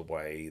change the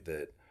way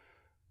that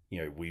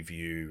we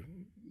view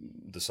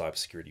the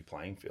cybersecurity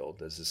playing field.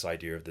 There's this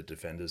idea of the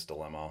defender's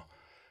dilemma,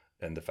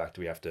 and the fact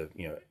we have to,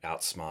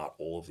 outsmart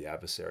all of the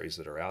adversaries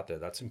that are out there.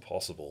 That's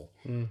impossible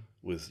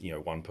with,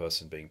 one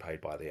person being paid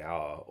by the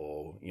hour,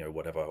 or,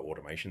 whatever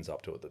automation's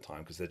up to at the time,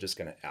 because they're just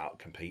going to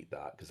outcompete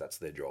that, because that's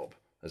their job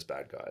as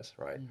bad guys,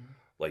 right?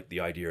 Like, the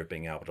idea of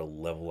being able to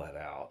level that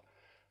out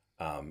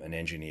and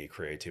engineer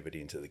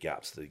creativity into the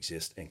gaps that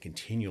exist, and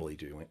continually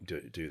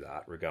do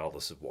that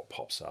regardless of what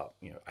pops up,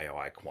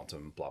 AI,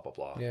 quantum, blah, blah,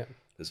 blah. Yeah.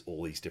 There's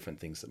all these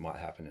different things that might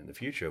happen in the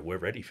future. We're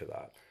ready for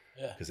that.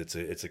 Because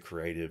it's a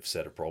creative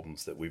set of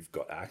problems that we've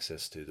got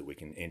access to, that we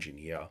can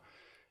engineer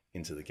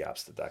into the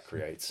gaps that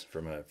creates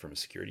from a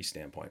security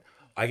standpoint.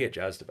 I get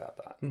jazzed about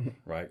that,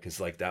 right? Because,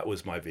 like, that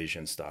was my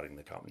vision starting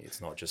the company.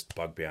 It's not just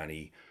bug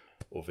bounty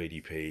or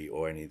VDP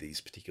or any of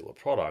these particular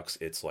products.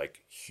 It's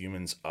like,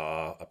 humans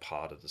are a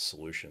part of the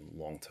solution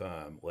long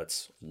term.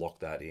 Let's lock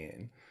that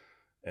in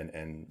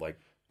and like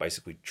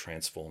basically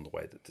transform the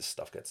way that this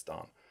stuff gets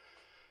done.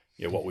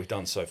 What we've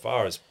done so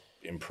far is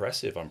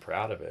impressive. I'm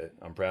proud of it.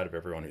 I'm proud of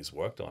everyone who's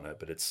worked on it,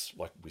 but it's,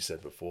 like we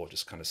said before,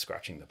 just kind of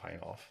scratching the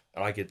paint off.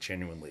 And I get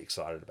genuinely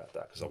excited about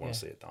that, because I want to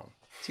see it done.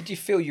 Did you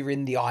feel you're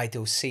in the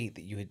ideal seat,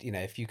 that you would,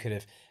 if you could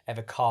have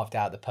ever carved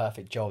out the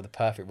perfect job, the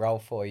perfect role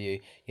for you,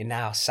 you're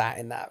now sat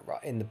in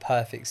the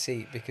perfect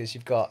seat, because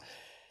you've got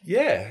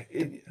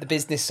the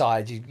business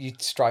side? You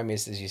strike me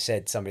as you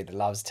said, somebody that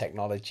loves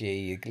technology.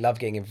 You love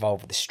getting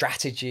involved with the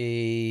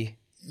strategy.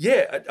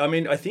 Yeah, I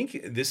mean, I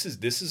think this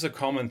is a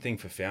common thing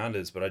for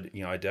founders, but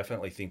I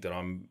definitely think that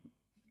I'm,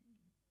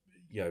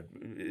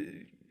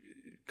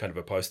 kind of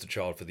a poster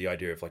child for the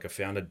idea of, like, a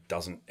founder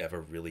doesn't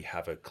ever really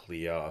have a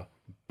clear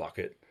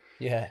bucket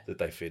that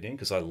they fit in.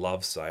 Because I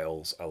love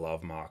sales, I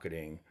love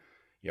marketing.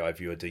 I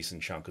view a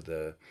decent chunk of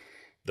the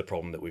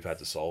problem that we've had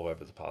to solve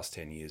over the past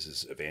 10 years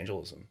is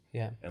evangelism.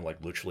 Yeah. And,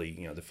 like,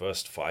 literally, the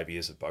first 5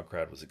 years of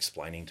Bugcrowd was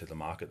explaining to the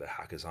market that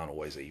hackers aren't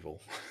always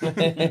evil. Do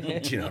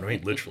you know what I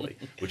mean? Literally,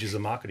 which is a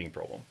marketing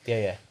problem.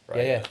 Yeah.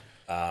 Right?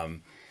 Yeah.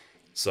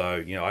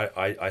 So,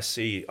 I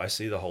see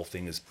the whole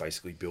thing as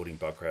basically building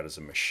Bugcrowd as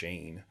a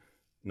machine,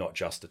 not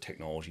just a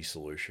technology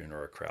solution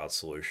or a crowd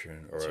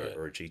solution or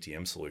a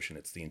GTM solution.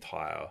 It's the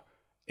entire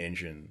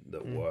engine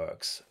that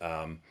works.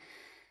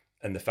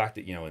 And the fact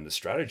that, in the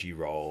strategy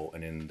role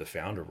and in the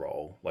founder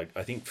role, like,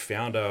 I think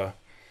founder,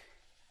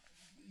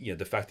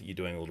 the fact that you're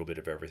doing a little bit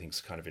of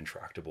everything's kind of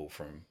intractable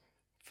from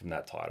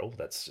that title.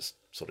 That's just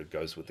sort of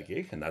goes with the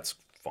gig, and that's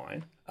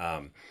fine.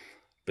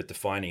 But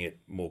defining it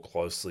more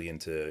closely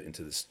into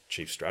this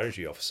chief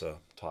strategy officer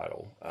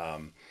title,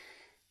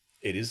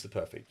 it is the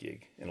perfect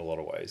gig in a lot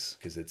of ways,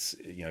 because it's,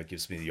 it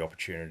gives me the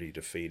opportunity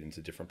to feed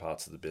into different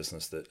parts of the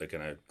business that are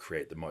going to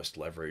create the most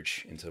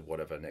leverage into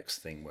whatever next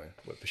thing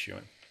we're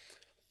pursuing.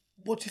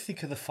 What do you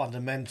think are the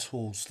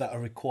fundamentals that are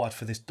required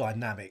for this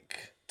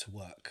dynamic to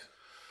work?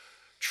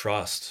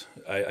 Trust,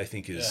 I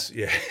think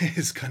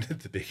is kind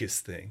of the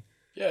biggest thing.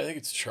 Yeah, I think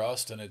it's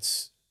trust, and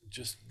it's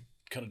just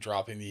kind of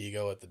dropping the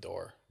ego at the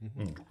door,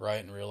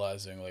 right? And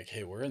realizing like,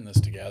 hey, we're in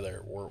this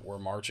together. We're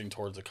marching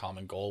towards a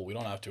common goal. We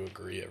don't have to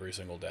agree every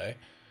single day.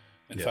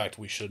 In fact,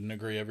 we shouldn't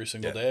agree every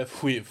single day.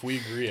 If we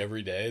agree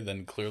every day,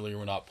 then clearly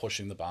we're not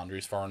pushing the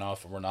boundaries far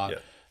enough, and we're not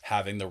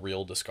having the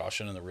real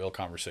discussion and the real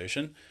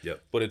conversation.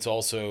 But it's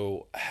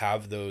also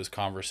have those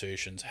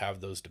conversations,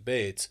 have those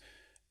debates,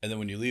 and then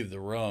when you leave the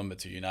room,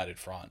 it's a united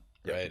front,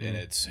 right? And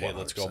it's, hey, 100%.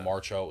 Let's go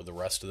march out with the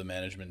rest of the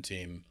management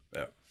team.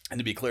 And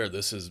to be clear,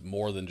 this is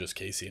more than just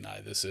Casey and I.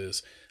 This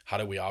is how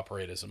do we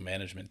operate as a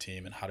management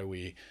team, and how do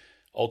we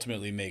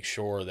ultimately make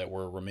sure that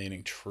we're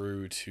remaining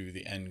true to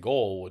the end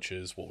goal, which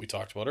is what we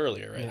talked about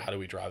earlier, right? How do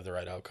we drive the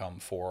right outcome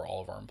for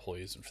all of our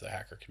employees and for the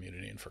hacker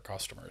community and for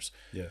customers?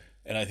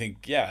 And I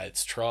think,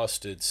 it's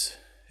trust, it's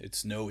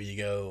no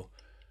ego.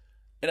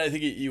 And I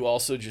think you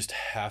also just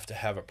have to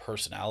have a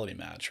personality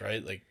match,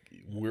 right? Like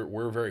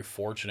we're very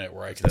fortunate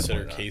where I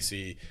consider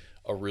Casey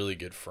a really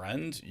good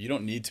friend. You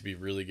don't need to be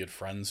really good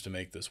friends to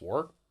make this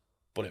work,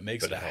 but it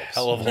makes it a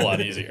hell of a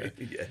lot easier,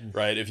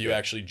 right? If you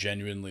actually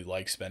genuinely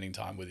like spending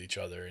time with each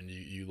other, and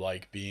you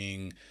like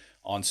being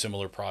on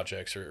similar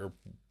projects or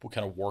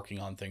kind of working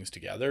on things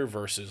together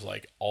versus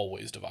like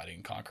always dividing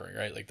and conquering,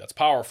 right? Like that's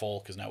powerful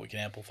because now we can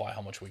amplify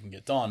how much we can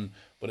get done.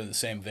 But in the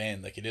same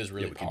vein, like it is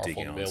really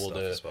powerful to be able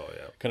to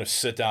kind of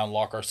sit down,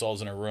 lock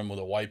ourselves in a room with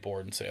a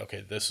whiteboard and say,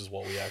 okay, this is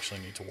what we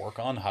actually need to work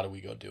on. How do we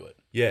go do it?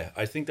 Yeah,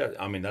 I think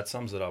that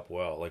sums it up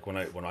well. Like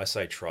when I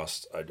say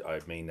trust,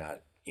 I mean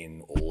that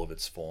in all of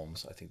its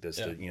forms. I think there's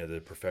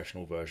the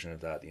professional version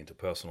of that, the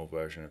interpersonal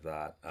version of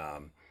that.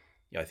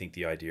 I think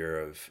the idea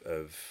of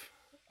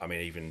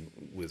even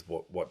with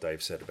what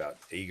Dave said about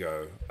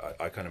ego,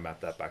 I kind of map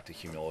that back to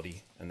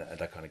humility, and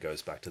that kind of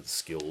goes back to the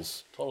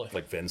skills,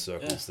 like Venn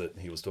circles that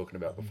he was talking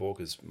about before.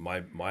 Because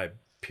my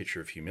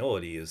picture of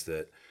humility is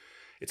that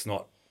it's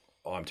not,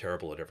 oh, I'm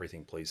terrible at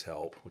everything, please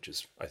help, which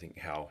is, I think,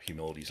 how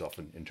humility is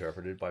often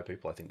interpreted by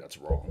people. I think that's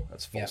wrong.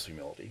 That's false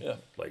humility.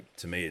 Like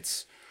to me,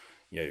 it's,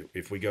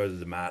 if we go to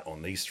the mat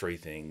on these three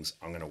things,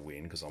 I'm going to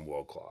win because I'm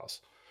world class.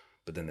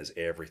 But then there's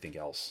everything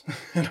else,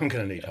 and I'm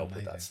going to need help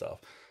with that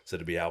stuff. So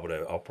to be able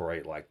to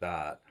operate like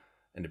that,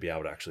 and to be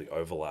able to actually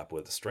overlap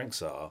where the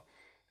strengths are,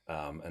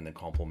 and then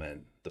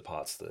complement the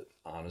parts that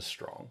aren't as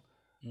strong,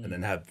 and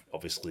then have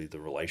obviously the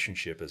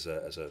relationship as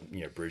a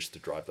bridge to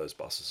drive those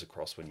buses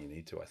across when you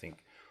need to. I think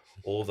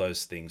all of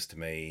those things, to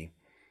me,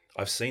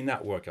 I've seen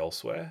that work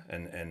elsewhere,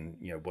 and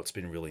what's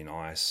been really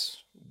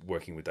nice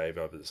working with Dave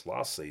over this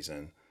last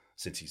season,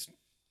 since he's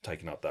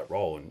taken up that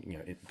role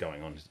and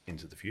going on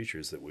into the future,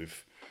 is that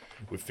we've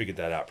figured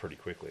that out pretty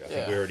quickly. I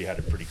think we already had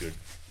a pretty good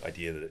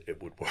idea that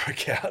it would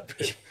work out.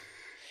 But,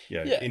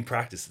 in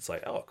practice, it's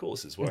like, oh, cool,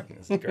 this is working.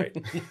 This is great.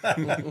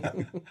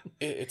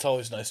 It's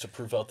always nice to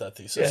prove out that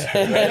thesis.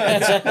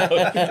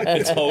 Right?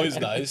 It's always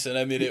nice. And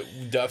I mean,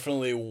 it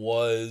definitely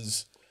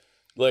was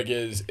like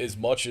as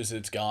much as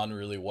it's gone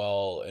really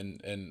well.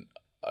 And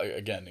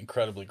again,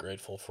 incredibly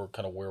grateful for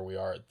kind of where we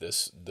are at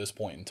this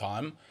point in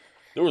time.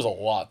 There was a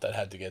lot that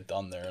had to get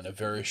done there in a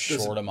very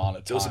short amount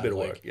of time. It was a bit of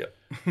work,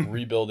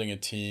 rebuilding a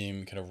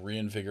team, kind of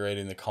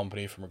reinvigorating the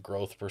company from a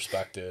growth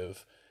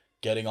perspective,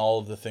 getting all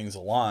of the things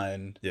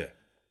aligned.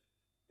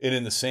 And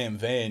in the same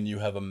vein, you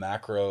have a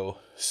macro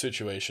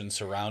situation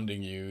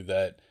surrounding you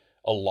that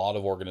a lot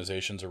of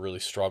organizations are really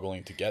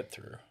struggling to get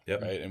through,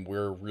 right? And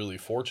we're really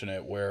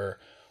fortunate where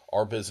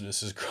our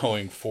business is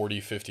growing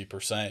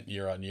 40-50%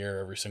 year on year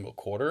every single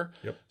quarter.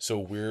 So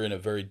we're in a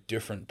very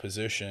different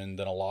position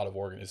than a lot of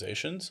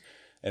organizations.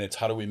 And it's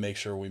how do we make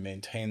sure we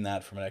maintain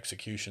that from an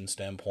execution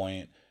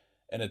standpoint,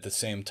 and at the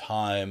same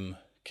time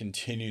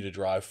continue to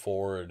drive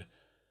forward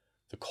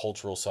the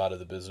cultural side of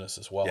the business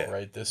as well,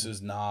 right? This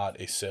is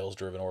not a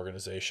sales-driven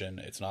organization.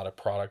 It's not a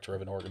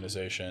product-driven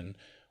organization.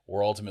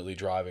 We're ultimately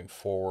driving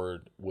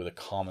forward with a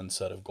common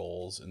set of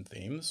goals and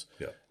themes.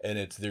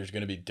 And there's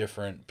going to be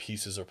different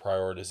pieces of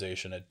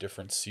prioritization at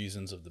different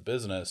seasons of the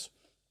business,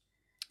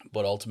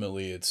 but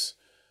ultimately it's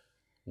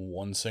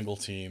one single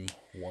team,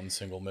 one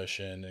single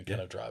mission, and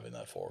kind of driving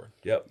that forward.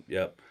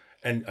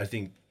 And I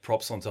think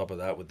props on top of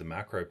that with the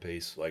macro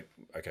piece, like,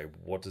 okay,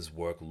 what does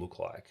work look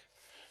like?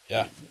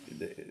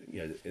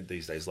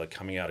 These days, like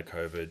coming out of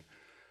COVID,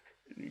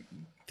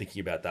 thinking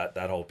about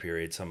that whole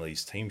period, some of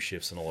these team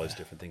shifts and all those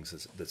different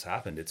things that's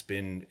happened. It's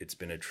been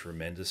a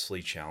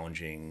tremendously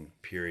challenging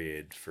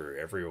period for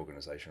every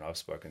organization I've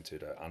spoken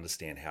to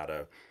understand how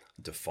to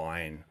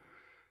define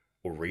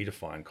or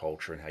redefine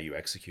culture and how you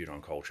execute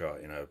on culture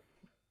in a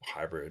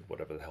hybrid,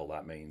 whatever the hell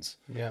that means.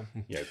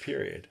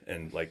 Period.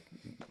 And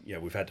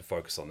we've had to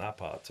focus on that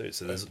part too.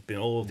 So there's been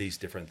all of these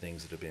different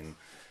things that have been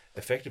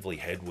effectively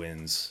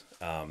headwinds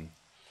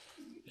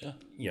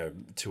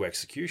to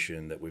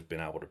execution that we've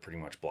been able to pretty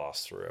much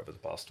blast through over the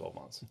past 12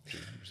 months, which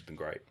has been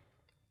great.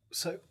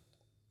 So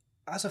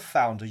as a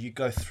founder, you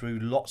go through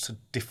lots of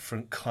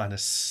different kind of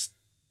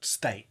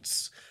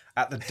states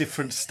at the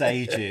different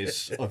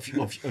stages of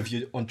your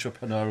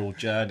entrepreneurial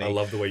journey. I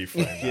love the way you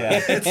frame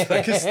that. It's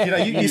because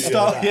you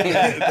start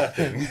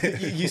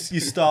you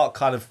start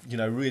kind of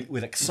really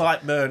with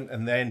excitement,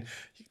 and then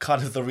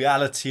kind of the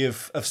reality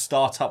of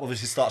startup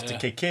obviously starts to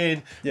kick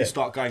in. You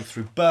start going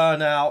through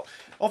burnout.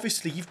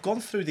 Obviously, you've gone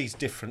through these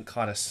different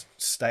kind of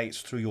states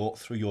through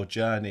your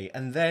journey,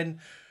 and then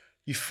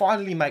you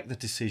finally make the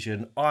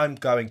decision, I'm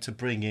going to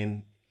bring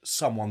in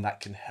someone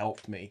that can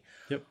help me.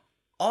 Yep.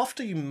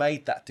 After you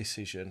made that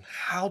decision,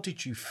 how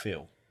did you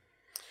feel?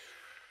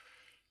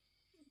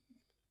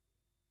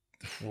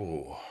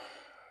 Ooh.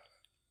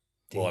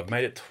 Well, I've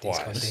made it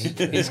twice.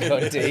 He's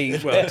got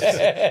deep. Well,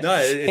 no,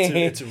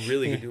 it's a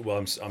really good. Well,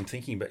 I'm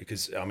thinking about,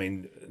 because I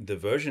mean the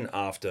version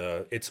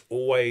after, it's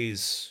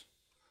always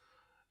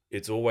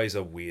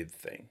a weird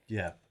thing.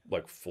 Yeah.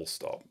 Like full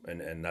stop,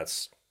 and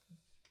that's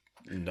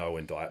no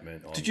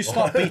indictment on. Did you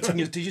start beating?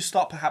 Did you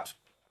start perhaps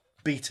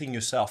beating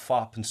yourself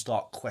up and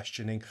start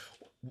questioning?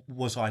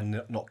 Was I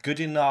not good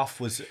enough?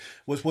 Was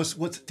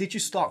did you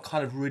start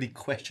kind of really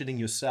questioning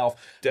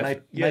yourself?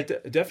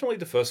 Definitely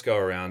the first go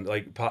around.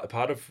 Like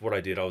part of what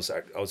I did, I was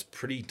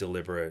pretty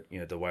deliberate. You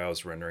know, the way I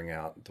was rendering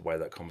out, the way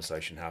that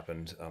conversation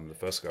happened. The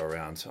first go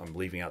around, I'm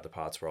leaving out the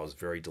parts where I was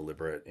very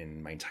deliberate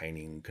in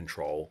maintaining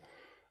control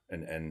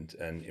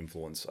and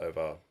influence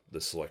over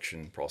the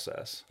selection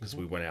process, because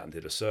we went out and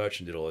did a search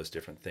and did all those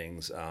different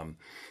things. You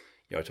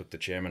know, I took the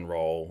chairman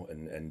role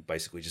and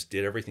basically just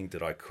did everything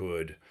that I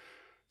could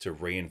to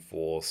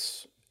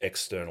reinforce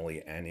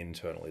externally and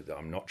internally that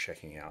I'm not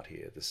checking out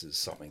here. This is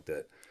something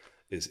that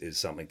is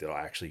something that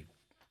I actually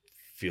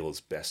feel is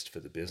best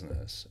for the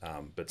business,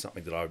 but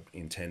something that I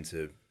intend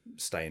to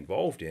stay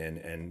involved in,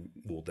 and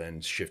will then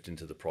shift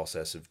into the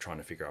process of trying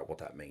to figure out what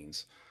that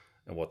means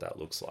and what that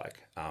looks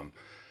like.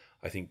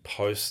 I think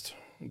post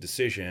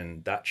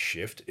decision, that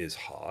shift is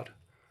hard.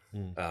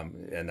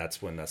 And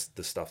that's when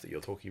the stuff that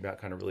you're talking about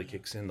kind of really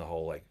kicks in. The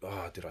whole like,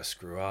 oh, did I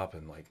screw up?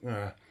 And like,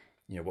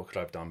 you know, what could I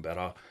have done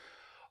better?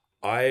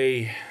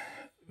 I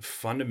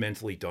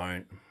fundamentally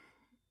don't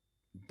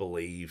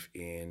believe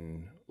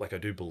in, like, I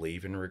do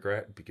believe in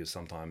regret, because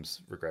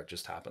sometimes regret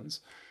just happens.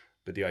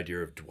 But the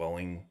idea of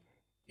dwelling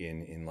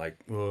in like,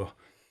 oh,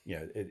 you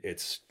know,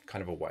 it's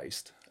kind of a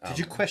waste. Did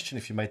you question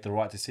if you made the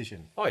right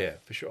decision? Oh yeah,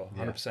 for sure,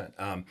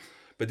 100%.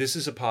 But this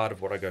is a part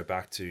of what I go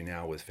back to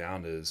now with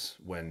founders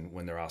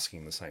when they're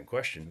asking the same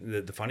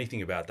question. The funny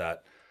thing about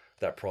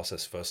that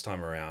process first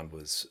time around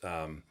was,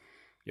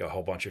 you know, a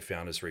whole bunch of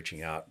founders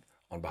reaching out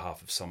on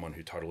behalf of someone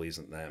who totally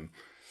isn't them.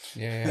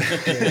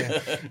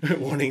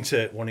 wanting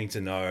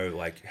to know,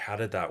 like, how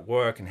did that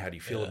work and how do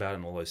you feel about it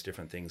and all those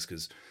different things.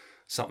 Because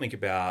something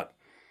about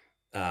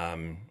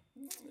the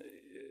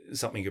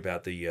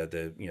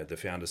you know, the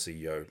founder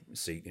CEO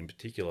seat in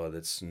particular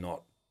that's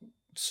not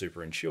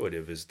super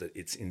intuitive is that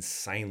it's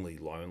insanely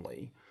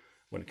lonely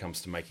when it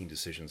comes to making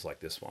decisions like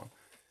this one.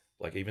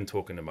 Like, even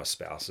talking to my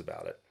spouse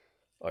about it,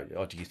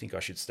 oh, do you think I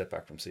should step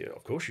back from CEO?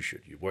 Of course you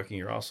should. You're working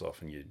your ass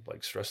off and you're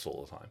like stressed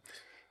all the time.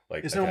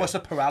 Like, is there almost a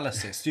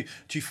paralysis? Do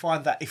you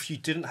find that if you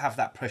didn't have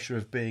that pressure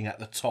of being at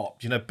the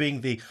top, you know,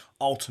 being the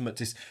ultimate,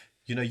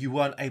 you know, you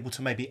weren't able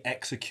to maybe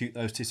execute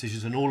those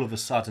decisions, and all of a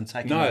sudden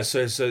taking... No,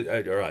 so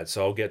all right,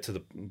 so I'll get to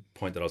the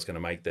point that I was going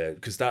to make there,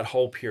 because that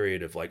whole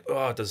period of like,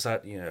 oh, does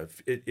that, you know,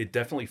 it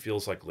definitely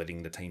feels like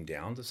letting the team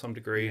down to some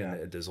degree,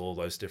 and there's all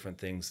those different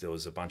things. There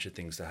was a bunch of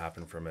things to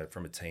happen from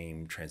a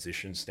team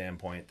transition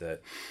standpoint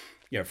that,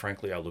 you know,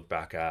 frankly, I look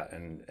back at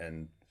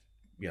and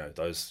you know,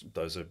 those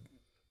are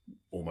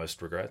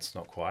almost regrets,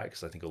 not quite,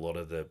 because I think a lot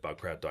of the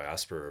Bugcrowd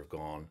diaspora have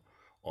gone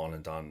on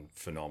and done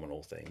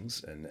phenomenal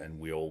things, and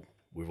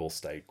we've all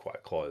stayed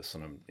quite close,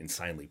 and I'm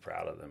insanely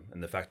proud of them,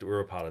 and the fact that we're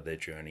a part of their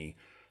journey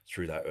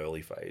through that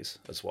early phase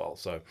as well.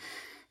 So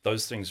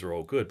those things are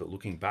all good, but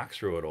looking back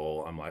through it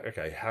all, I'm like,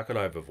 okay, how could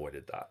I have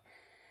avoided that?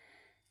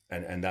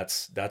 And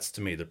that's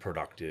to me the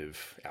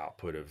productive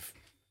output of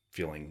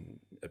feeling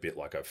a bit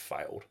like I've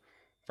failed,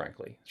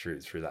 frankly,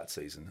 through that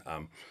season.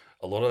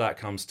 A lot of that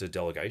comes to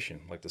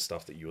delegation, like the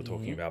stuff that you were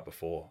talking about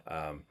before.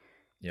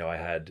 You know, I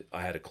had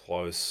a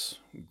close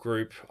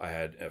group. I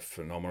had a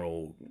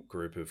phenomenal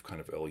group of kind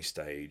of early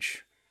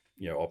stage,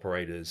 you know,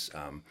 operators.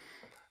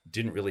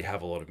 Didn't really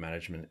have a lot of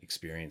management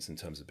experience in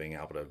terms of being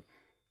able to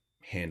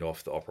hand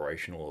off the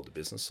operational or the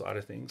business side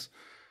of things.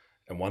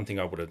 And one thing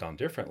I would have done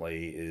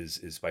differently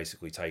is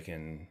basically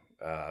taken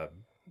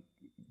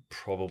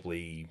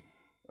probably,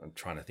 I'm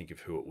trying to think of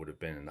who it would have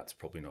been, and that's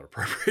probably not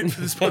appropriate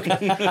for this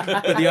podcast.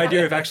 But the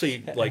idea of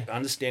actually like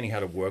understanding how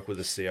to work with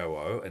a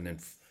COO and then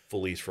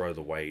fully throw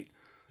the weight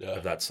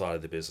of that side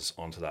of the business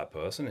onto that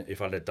person.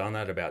 If I'd have done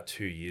that about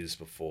 2 years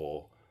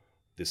before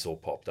this all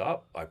popped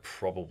up, I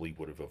probably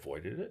would have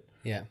avoided it.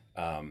 Yeah.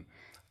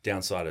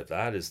 Downside of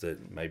that is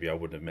that maybe I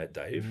wouldn't have met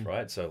Dave,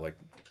 right? So like,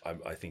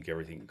 I think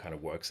everything kind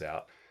of works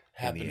out.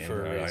 Happened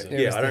for a reason.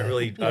 I don't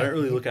really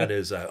look at it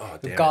as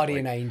the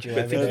guardian angel.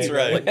 That's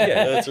right.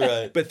 That's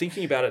right. But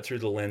thinking about it through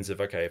the lens of,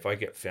 okay, if I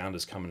get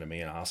founders coming to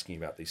me and asking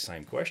about these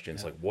same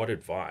questions, like what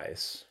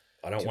advice?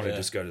 I don't want to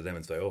just go to them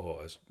and say,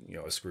 oh,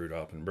 I screwed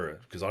up and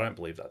because I don't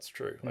believe that's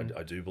true.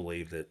 I do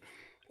believe that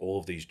all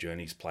of these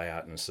journeys play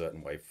out in a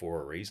certain way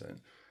for a reason.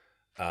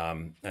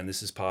 And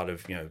this is part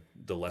of, you know,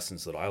 the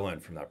lessons that I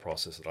learned from that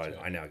process that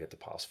I now get to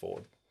pass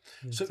forward.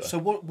 So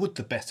what would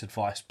the best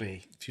advice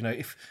be? You know,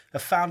 if a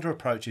founder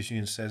approaches you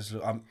and says,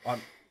 "Look,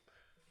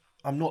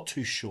 I'm not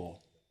too sure,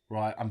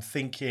 right? I'm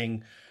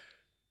thinking,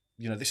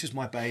 you know, this is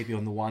my baby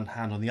on the one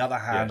hand. On the other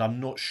hand, I'm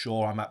not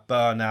sure. I'm at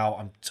burnout.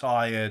 I'm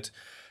tired.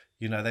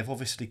 You know,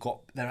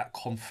 they're at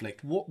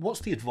conflict. What's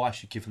the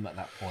advice you give them at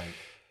that point?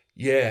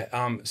 Yeah.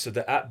 So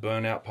the at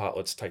burnout part,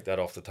 let's take that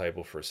off the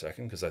table for a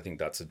second, because I think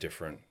that's a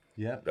different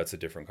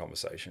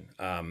conversation.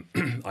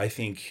 I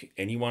think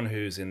anyone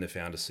who's in the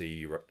founder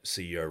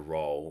CEO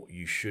role,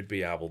 you should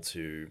be able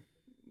to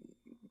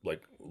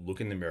like look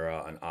in the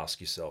mirror and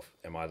ask yourself,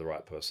 am I the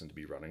right person to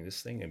be running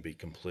this thing? And be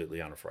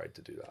completely unafraid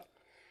to do that.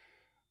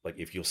 Like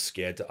if you're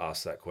scared to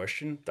ask that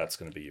question, that's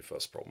going to be your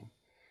first problem.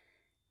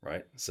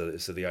 Right. So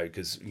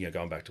because, you know,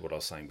 going back to what I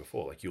was saying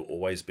before, like you'll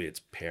always be its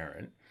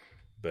parent,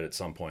 but at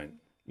some point,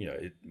 you know,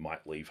 it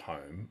might leave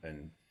home,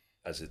 and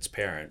as its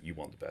parent, you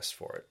want the best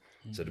for it.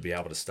 Mm-hmm. So to be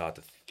able to start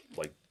to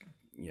like,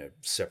 you know,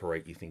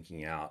 separate your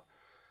thinking out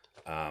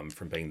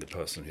from being the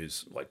person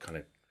who's like kind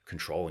of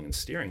controlling and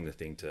steering the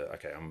thing to,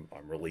 okay, I'm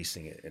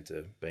releasing it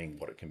into being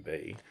what it can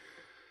be.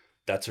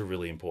 That's a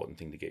really important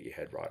thing to get your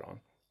head right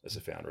on as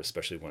a founder,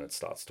 especially when it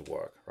starts to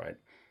work. Right.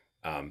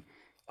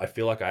 I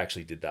feel like I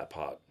actually did that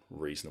part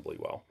reasonably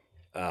well.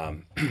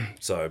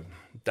 So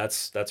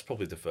that's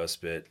probably the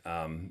first bit.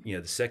 You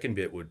know, the second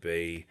bit would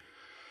be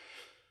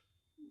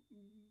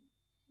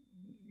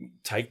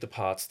take the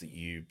parts that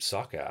you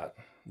suck at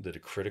that are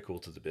critical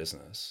to the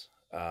business.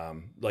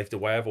 Like the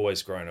way I've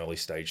always grown early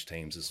stage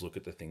teams is look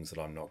at the things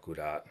that I'm not good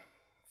at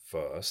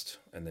first,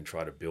 and then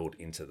try to build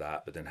into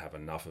that, but then have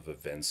enough of a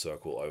Venn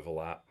circle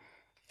overlap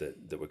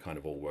that we're kind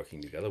of all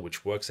working together,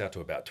 which works out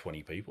to about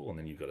 20 people. And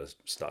then you've got to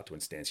start to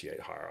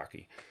instantiate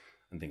hierarchy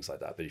and things like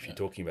that. But if you're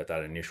talking about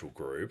that initial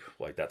group,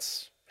 like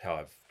that's how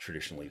I've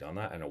traditionally done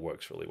that, and it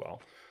works really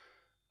well.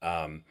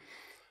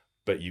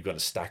 But you've got to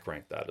stack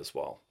rank that as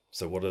well.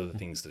 So what are the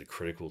things that are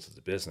critical to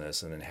the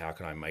business, and then how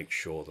can I make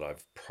sure that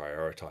I've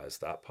prioritized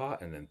that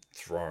part and then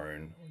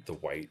thrown the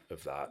weight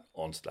of that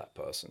onto that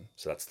person?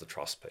 So that's the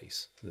trust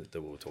piece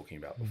that we were talking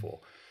about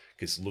before.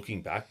 Because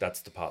looking back,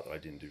 that's the part that I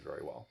didn't do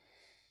very well.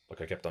 Like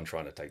I kept on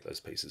trying to take those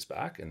pieces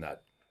back, and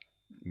that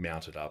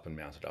mounted up and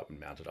mounted up and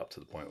mounted up to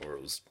the point where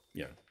it was,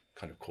 you know,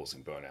 kind of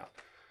causing burnout.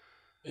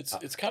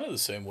 It's kind of the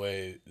same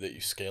way that you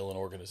scale an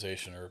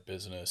organization or a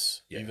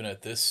business, even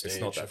at this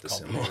stage of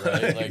company,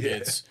 right? Like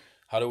it's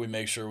how do we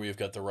make sure we've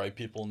got the right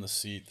people in the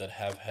seat that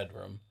have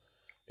headroom?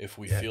 If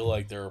we feel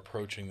like they're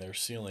approaching their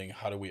ceiling,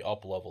 how do we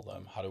up level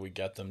them? How do we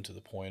get them to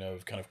the point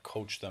of kind of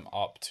coach them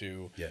up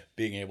to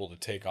being able to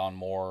take on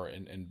more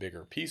and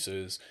bigger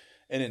pieces?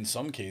 And in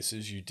some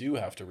cases, you do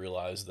have to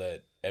realize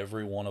that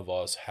every one of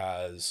us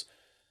has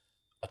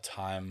a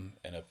time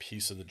and a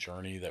piece of the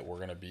journey that we're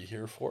going to be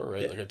here for,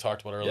 right? Like I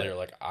talked about earlier,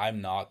 like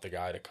I'm not the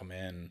guy to come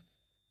in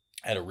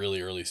at a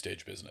really early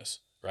stage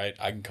business, right?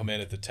 I can come in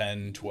at the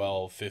 10,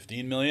 12,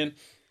 15 million.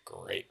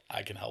 Great.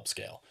 I can help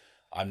scale.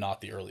 I'm not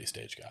the early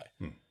stage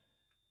guy.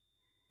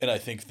 And I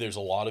think there's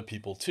a lot of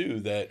people too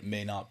that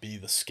may not be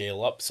the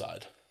scale up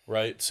side,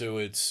 right? So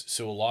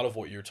a lot of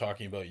what you're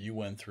talking about, you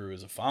went through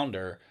as a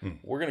founder,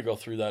 we're going to go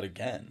through that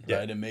again,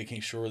 right? And making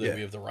sure that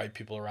we have the right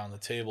people around the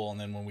table. And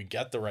then when we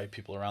get the right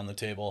people around the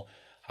table,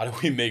 how do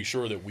we make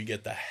sure that we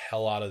get the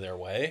hell out of their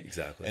way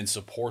and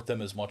support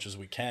them as much as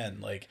we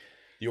can? Like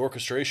the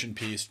orchestration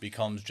piece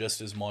becomes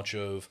just as much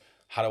of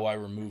how do I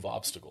remove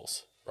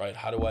obstacles, right?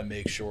 How do I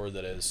make sure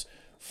that as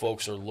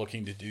folks are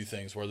looking to do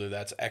things, whether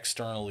that's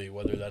externally,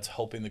 whether that's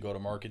helping the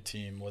go-to-market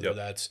team, whether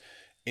that's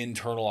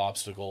internal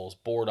obstacles,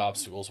 board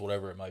obstacles,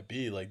 whatever it might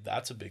be, like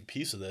that's a big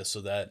piece of this, so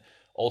that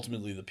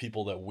ultimately the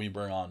people that we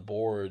bring on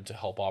board to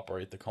help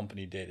operate the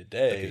company day to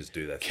day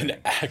can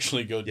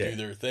actually go do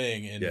their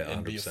thing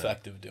and be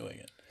effective doing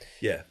it.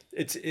 Yeah,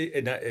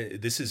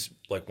 this is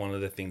like one of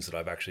the things that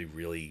I've actually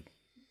really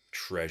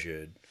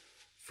treasured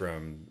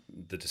from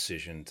the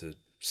decision to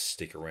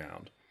stick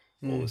around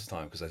all this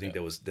time, because I think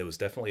there was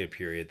definitely a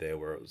period there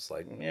where it was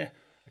like, okay,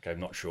 I'm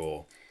not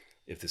sure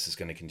if this is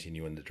going to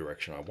continue in the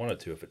direction I want it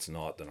to. If it's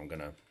not, then I'm going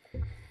to,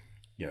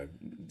 you know,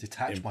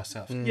 detach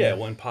myself. Yeah,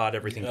 well, impart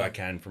everything I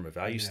can from a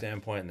value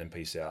standpoint, and then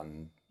peace out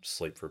and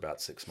sleep for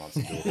about 6 months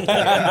and do it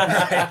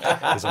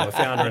because I'm a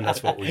founder and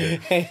that's what we do.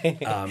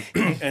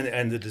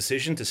 And the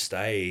decision to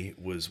stay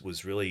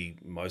was really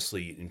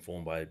mostly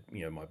informed by,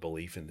 you know, my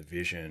belief in the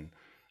vision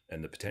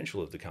and the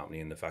potential of the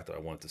company, and the fact that I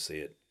wanted to see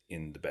it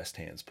in the best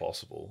hands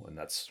possible, and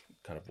that's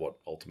kind of what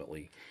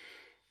ultimately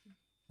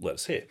let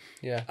us here.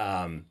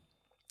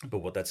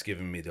 But what that's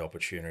given me the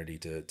opportunity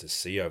to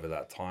see over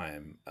that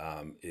time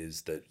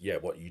is that,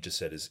 what you just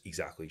said is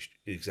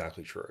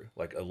exactly true.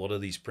 Like a lot of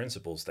these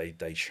principles,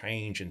 they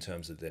change in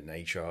terms of their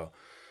nature,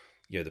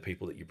 you know, the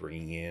people that you're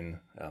bringing in,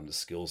 the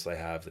skills they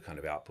have, the kind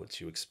of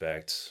outputs you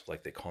expect,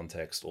 like their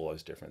context, all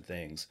those different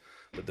things.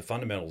 But the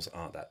fundamentals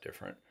aren't that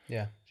different.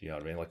 Yeah. Do you know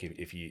what I mean? Like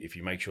if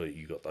you make sure that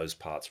you got those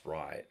parts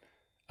right,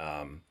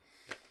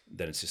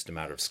 then it's just a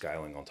matter of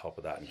scaling on top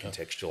of that and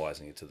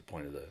contextualizing it to the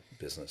point of the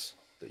business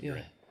that you're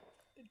in.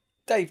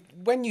 Dave,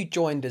 when you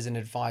joined as an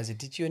advisor,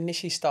 did you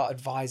initially start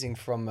advising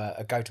from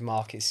a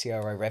go-to-market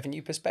CRO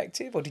revenue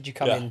perspective, or did you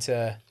come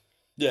into...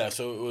 Yeah,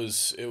 so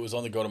it was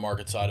on the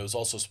go-to-market side. It was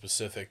also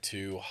specific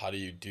to how do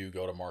you do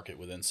go-to-market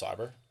within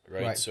cyber,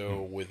 right?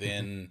 So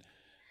within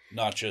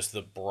not just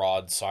the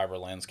broad cyber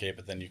landscape,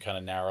 but then you kind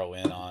of narrow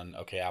in on,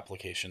 okay,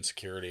 application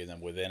security, and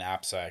then within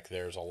AppSec,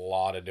 there's a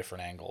lot of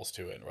different angles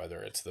to it,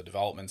 whether it's the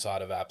development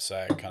side of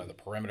AppSec, kind of the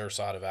perimeter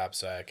side of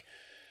AppSec,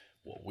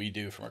 what we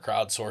do from a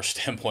crowdsource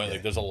standpoint.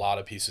 Like, there's a lot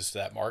of pieces to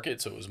that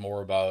market. So it was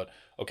more about,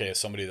 okay, as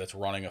somebody that's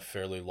running a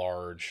fairly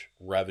large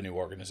revenue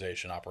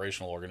organization,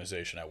 operational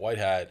organization at White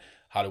Hat,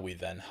 how do we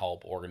then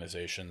help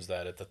organizations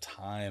that at the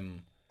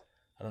time,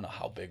 I don't know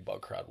how big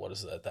Bugcrowd, what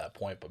is it at that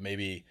point, but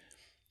maybe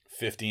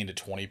 15 to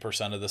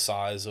 20% of the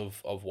size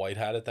of White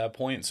Hat at that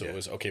point. So it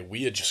was, okay,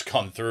 we had just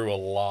come through a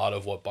lot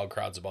of what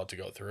Bugcrowd's about to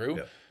go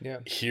through.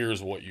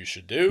 Here's what you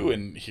should do,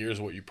 and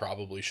here's what you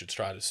probably should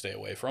try to stay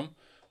away from,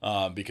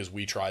 because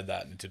we tried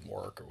that and it didn't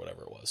work, or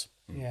whatever it was.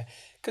 Yeah,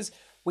 because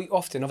we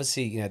often,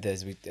 obviously, you know,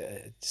 there's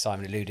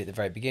Simon alluded at the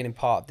very beginning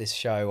part of this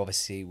show,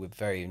 obviously we're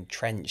very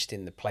entrenched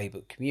in the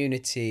playbook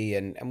community,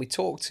 and we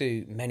talk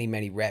to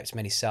many reps,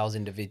 many sales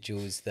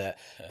individuals that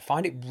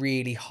find it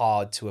really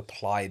hard to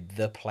apply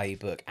the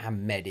playbook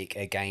and medic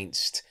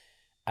against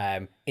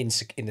in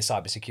the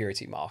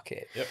cybersecurity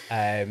market.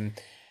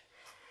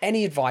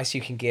 Any advice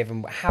you can give,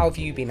 and how have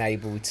you been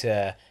able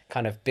to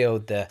kind of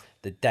build the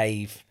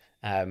Dave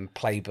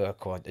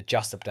playbook, or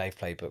adjust the Dave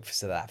playbook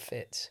so that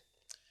fits?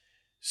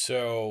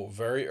 So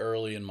very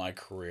early in my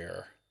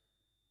career,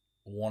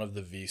 one of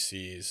the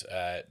VCs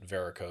at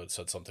Veracode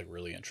said something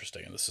really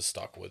interesting, and this has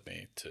stuck with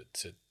me to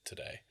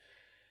today.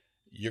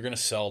 You're going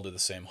to sell to the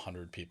same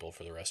 100 people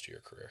for the rest of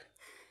your career.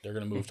 They're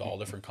going to move to all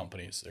different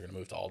companies. They're going to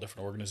move to all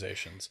different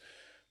organizations.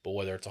 But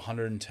whether it's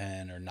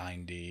 110 or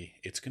 90,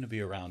 it's going to be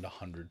around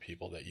 100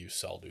 people that you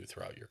sell to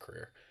throughout your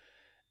career.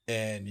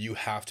 And you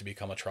have to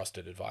become a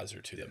trusted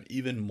advisor to them,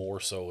 even more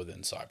so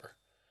within cyber,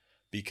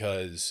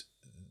 because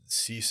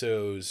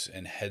CISOs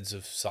and heads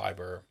of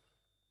cyber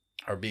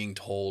are being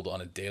told on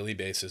a daily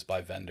basis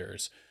by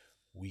vendors,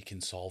 we can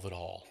solve it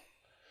all.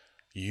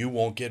 You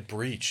won't get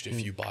breached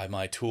if you buy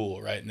my tool,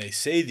 right? And they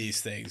say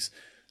these things.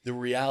 The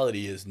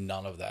reality is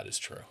none of that is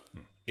true.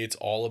 It's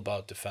all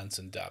about defense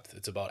in depth.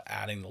 It's about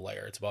adding the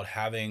layer. It's about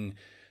having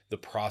the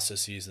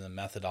processes and the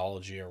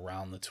methodology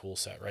around the tool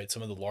set, right?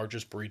 Some of the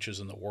largest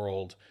breaches in the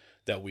world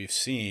that we've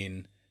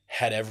seen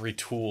had every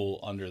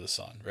tool under the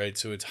sun, right?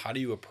 So it's, how do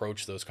you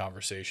approach those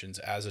conversations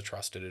as a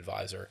trusted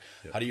advisor?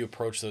 How do you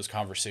approach those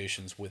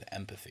conversations with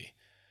empathy,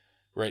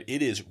 right?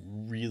 It is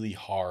really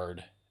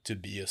hard to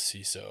be a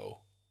CISO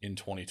in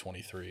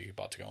 2023,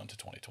 about to go into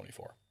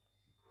 2024.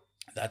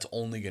 That's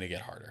only going to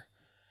get harder.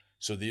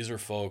 So these are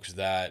folks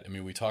that, I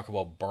mean, we talk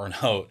about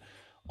burnout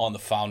on the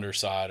founder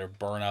side or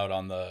burnout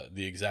on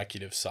the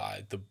executive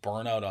side. The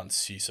burnout on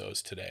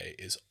CISOs today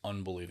is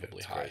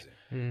unbelievably high.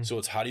 So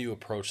it's, how do you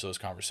approach those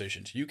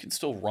conversations? You can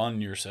still run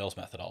your sales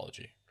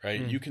methodology,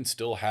 right? You can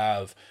still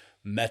have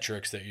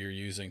metrics that you're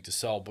using to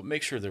sell, but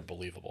make sure they're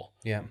believable.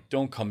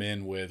 Don't come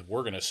in with,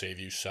 we're going to save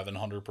you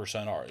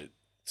 700%.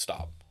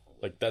 Stop.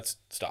 Like, that's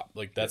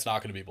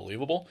not going to be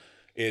believable.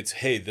 It's,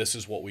 hey, this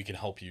is what we can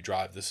help you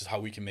drive. This is how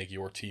we can make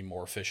your team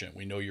more efficient.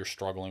 We know you're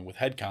struggling with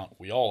headcount.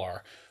 We all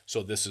are.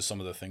 So this is some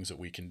of the things that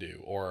we can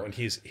do. Or, and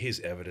here's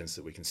evidence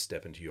that we can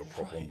step into your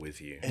problem with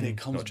you. And it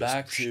comes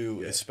back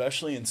to,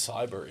 especially in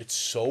cyber, it's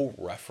so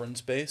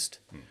reference-based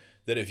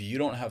that if you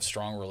don't have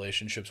strong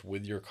relationships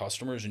with your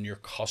customers, and your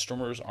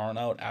customers aren't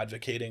out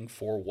advocating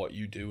for what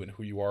you do and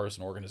who you are as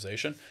an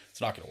organization,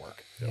 it's not going to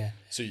work.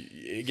 So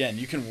again,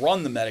 you can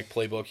run the medic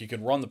playbook, you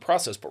can run the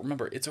process, but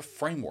remember, it's a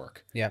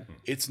framework.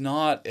 It's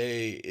not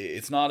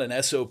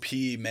an SOP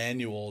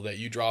manual that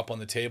you drop on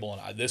the table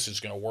and this is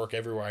going to work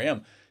everywhere I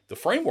am. The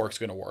framework's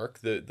going to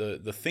work.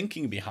 The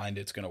thinking behind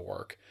it's going to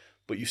work.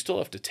 But you still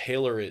have to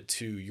tailor it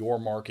to your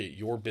market,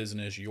 your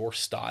business, your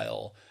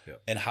style,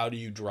 and how do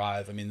you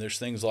drive? I mean, there's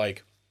things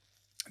like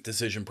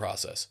decision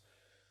process.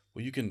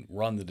 Well, you can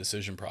run the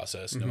decision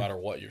process no matter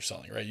what you're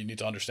selling, right? You need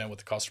to understand what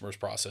the customer's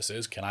process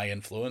is. Can I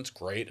influence?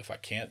 Great. If I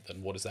can't,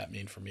 then what does that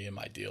mean for me and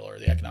my deal or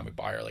the economic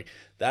buyer? Like,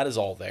 that is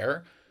all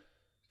there,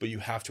 but you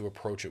have to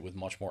approach it with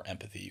much more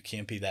empathy. You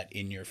can't be that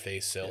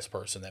in-your-face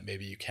salesperson that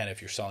maybe you can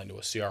if you're selling to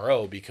a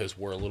CRO, because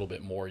we're a little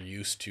bit more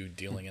used to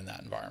dealing in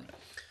that environment.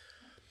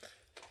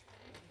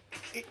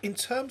 In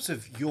terms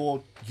of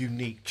your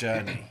unique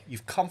journey,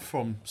 you've come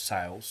from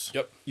sales.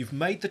 You've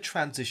made the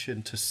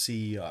transition to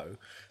CEO.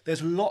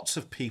 There's lots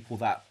of people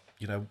that,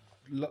 you know,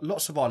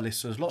 lots of our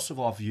listeners, lots of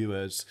our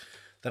viewers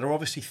that are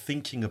obviously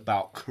thinking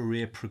about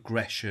career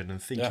progression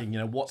and thinking, you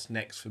know, what's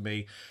next for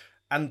me?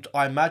 And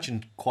I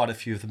imagine quite a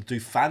few of them do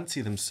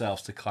fancy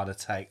themselves to kind of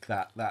take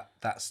that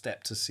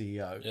step to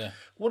CEO.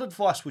 What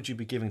advice would you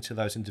be giving to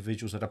those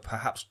individuals that are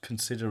perhaps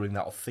considering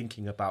that or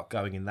thinking about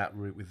going in that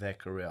route with their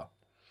career?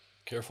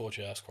 Careful what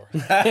you ask for.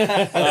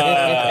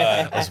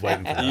 I was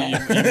waiting for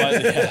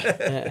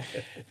that.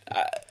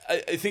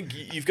 I think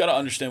you've got to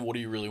understand, what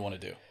do you really want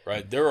to do,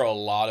 right? There are a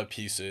lot of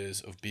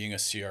pieces of being a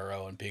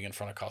CRO and being in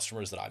front of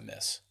customers that I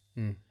miss.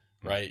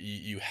 right?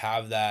 You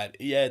have that.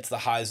 Yeah, it's the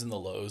highs and the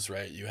lows,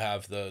 right? You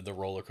have the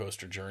roller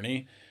coaster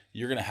journey.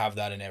 You're going to have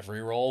that in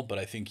every role, but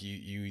I think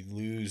you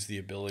lose the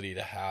ability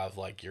to have,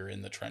 like, you're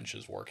in the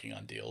trenches working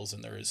on deals,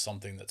 and there is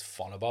something that's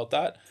fun about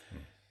that.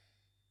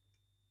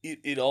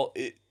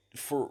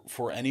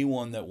 For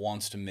anyone that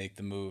wants to make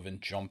the move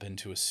and jump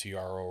into a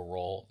CRO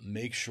role,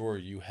 make sure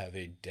you have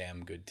a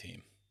damn good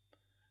team.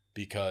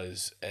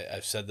 Because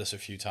I've said this a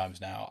few times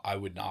now, I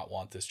would not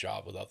want this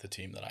job without the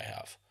team that I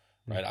have,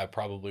 right? I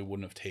probably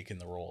wouldn't have taken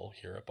the role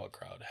here at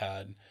Bugcrowd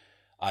had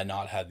I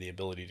not had the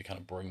ability to kind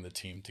of bring the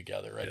team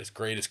together, right? As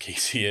great as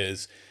Casey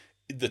is,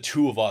 the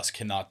two of us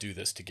cannot do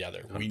this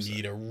together. 100%. We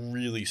need a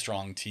really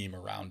strong team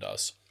around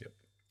us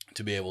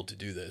to be able to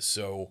do this.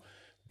 So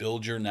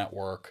build your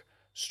network,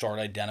 start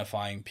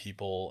identifying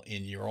people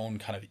in your own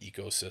kind of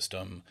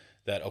ecosystem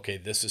that, okay,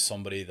 this is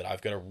somebody that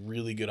I've got a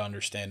really good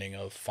understanding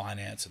of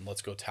finance, and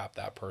let's go tap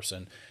that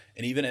person.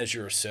 And even as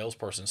you're a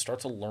salesperson,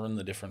 start to learn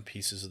the different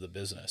pieces of the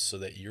business so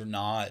that you're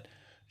not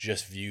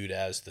just viewed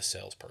as the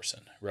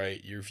salesperson, right?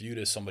 You're viewed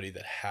as somebody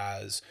that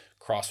has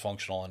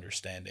cross-functional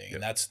understanding.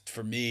 And that's,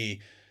 for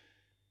me,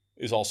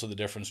 is also the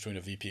difference between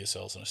a VP of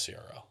sales and a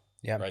CRO.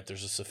 Yeah. Right.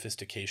 There's a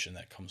sophistication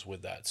that comes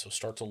with that. So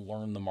start to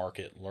learn the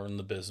market, learn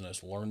the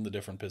business, learn the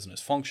different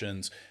business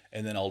functions,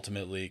 and then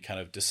ultimately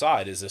kind of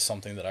decide, is this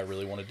something that I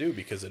really want to do?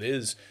 Because it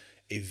is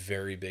a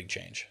very big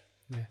change.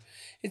 Yeah.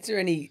 Is there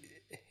any,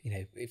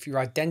 if you're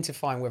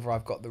identifying whether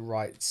I've got the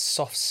right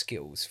soft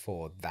skills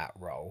for that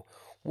role,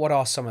 what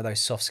are some of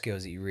those soft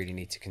skills that you really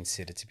need to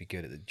consider to be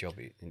good at the job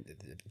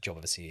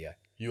of a CEO?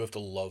 You have to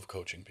love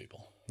coaching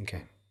people.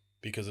 Okay.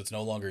 Because it's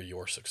no longer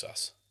your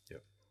success.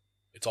 Yep.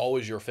 It's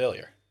always your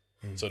failure.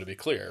 So to be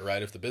clear,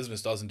 right, if the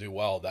business doesn't do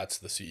well, that's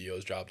the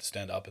CEO's job to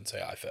stand up and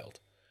say, I failed.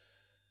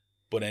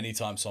 But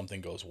anytime something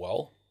goes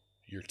well,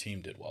 your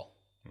team did well.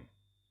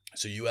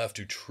 So you have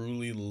to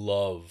truly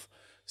love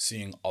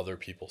seeing other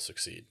people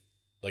succeed.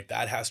 Like,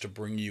 that has to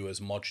bring you as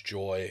much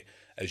joy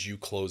as you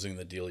closing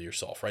the deal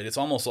yourself, right? It's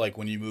almost like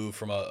when you move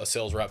from a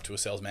sales rep to a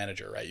sales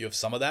manager, right? You have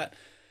some of that.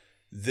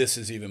 This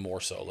is even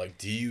more so. Like,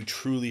 do you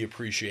truly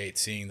appreciate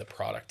seeing the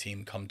product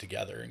team come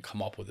together and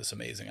come up with this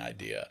amazing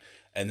idea?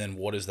 And then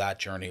what does that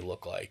journey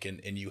look like?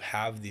 And you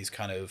have these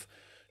kind of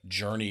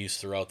journeys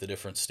throughout the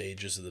different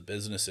stages of the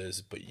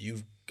businesses, but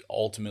you've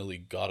ultimately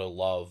got to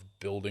love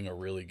building a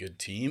really good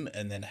team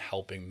and then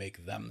helping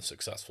make them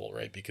successful,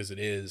 right? Because it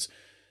is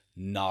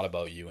not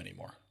about you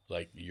anymore.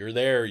 Like, you're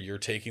there, you're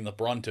taking the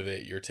brunt of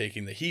it, you're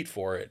taking the heat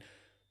for it.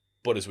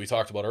 But as we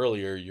talked about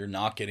earlier, you're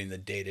not getting the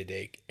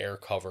day-to-day air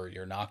cover.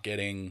 You're not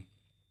getting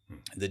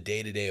the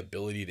day-to-day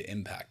ability to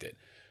impact it.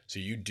 So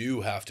you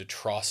do have to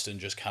trust and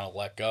just kind of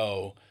let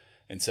go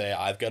and say,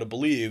 I've got to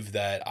believe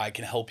that I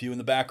can help you in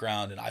the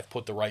background, and I've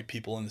put the right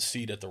people in the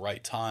seat at the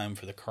right time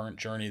for the current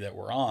journey that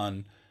we're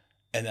on,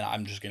 and then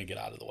I'm just going to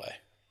get out of the way,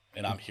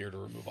 and I'm here to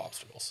remove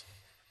obstacles.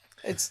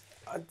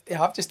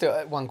 I've just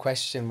got one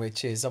question,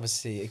 which is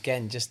obviously,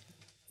 again, just,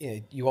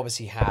 you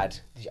obviously had,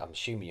 I'm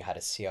assuming you had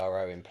a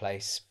CRO in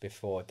place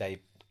before Dave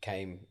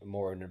became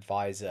more an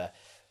advisor.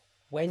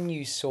 When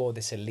you saw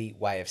this elite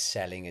way of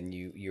selling and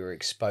you were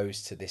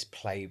exposed to this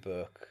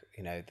playbook,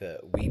 that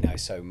we know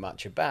so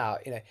much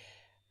about,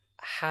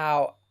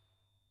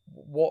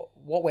 what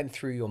went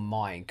through your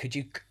mind? Could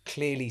you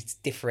clearly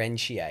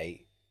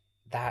differentiate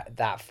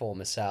that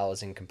form of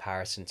sales in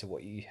comparison to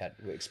what you had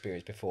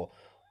experienced before?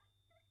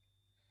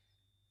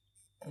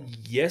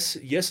 Yes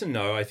and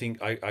no. I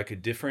think I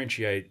could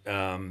differentiate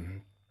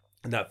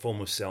that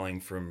form of selling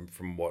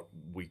from what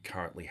we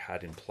currently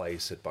had in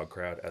place at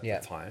Bugcrowd at the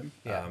time.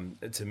 Yeah.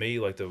 To me,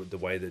 like the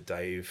way that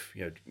Dave,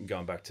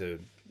 going back to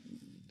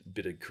a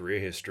bit of career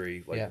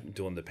history,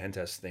 doing the pen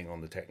test thing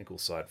on the technical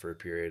side for a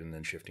period and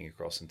then shifting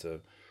across into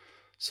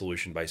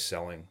solution-based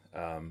selling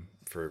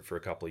for a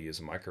couple of years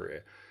of my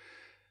career.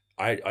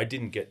 I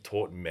didn't get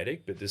taught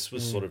medic, but this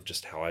was sort of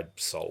just how I'd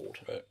sold.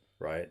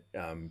 Right.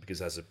 Because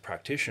as a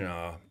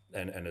practitioner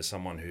and as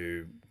someone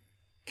who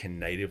can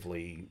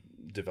natively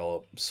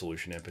develop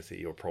solution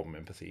empathy or problem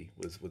empathy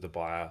with a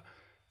buyer,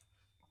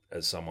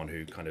 as someone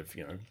who kind of,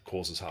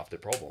 causes half their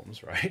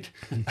problems, right?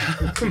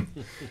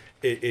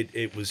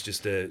 it was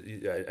just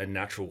a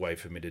natural way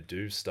for me to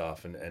do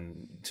stuff.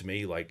 And to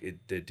me,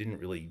 there didn't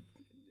really,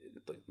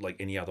 like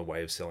any other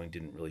way of selling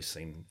didn't really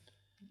seem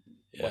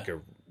like a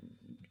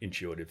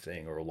intuitive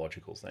thing or a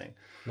logical thing.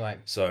 Right.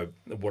 So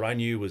what I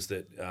knew was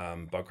that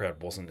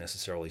Bugcrowd wasn't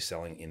necessarily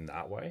selling in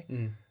that way.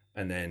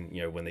 And then,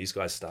 when these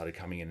guys started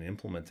coming in and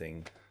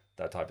implementing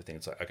that type of thing,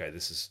 it's like, okay,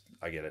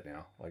 I get it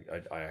now. Like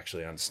I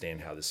actually understand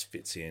how this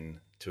fits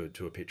in to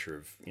a picture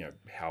of,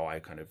 how I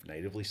kind of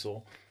natively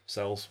saw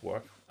sales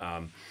work.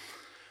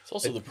 It's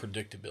also the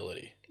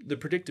predictability. The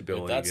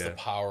predictability. That's the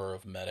power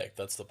of medic.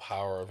 That's the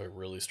power of a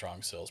really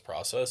strong sales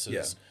process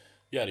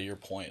Yeah, to your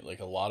point, like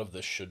a lot of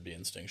this should be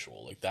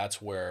instinctual. Like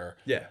that's where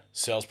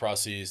sales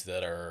processes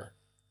that are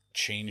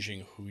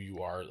changing who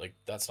you are, like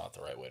that's not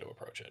the right way to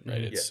approach it,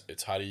 right?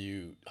 It's how do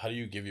you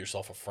give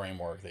yourself a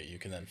framework that you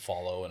can then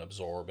follow and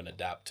absorb and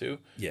adapt to?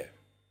 Yeah.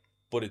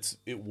 but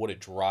what it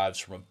drives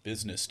from a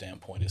business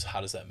standpoint is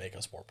how does that make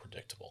us more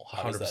predictable?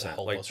 How does that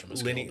help us from a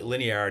scalability?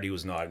 Linearity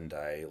was night and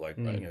day. Like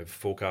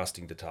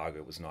forecasting to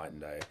target was night and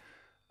day.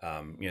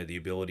 The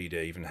ability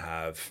to even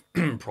have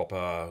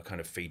proper kind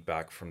of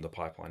feedback from the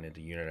pipeline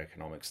into unit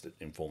economics that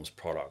informs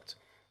product,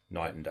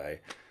 night and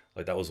day.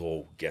 Like that was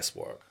all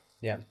guesswork.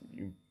 Yeah.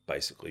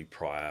 Basically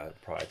prior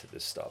to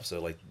this stuff.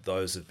 So like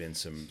those have been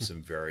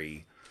some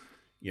very,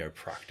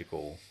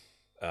 practical.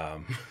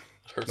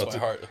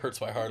 Hurts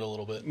my heart a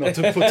little bit. Not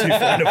to put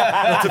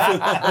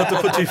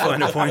too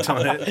fine a point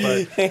on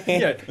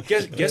it,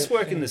 but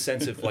guesswork in the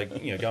sense of like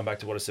going back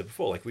to what I said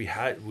before, like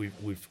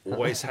we've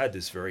always had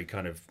this very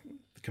kind of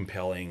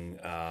compelling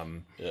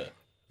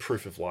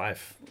proof of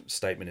life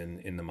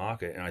statement in the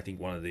market, and I think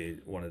one of the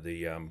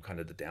kind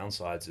of the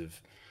downsides of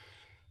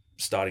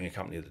starting a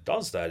company that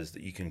does that is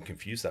that you can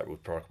confuse that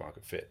with product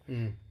market fit.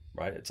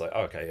 Right? It's like,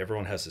 okay,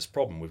 everyone has this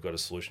problem, we've got a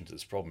solution to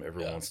this problem,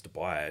 everyone wants to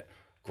buy it.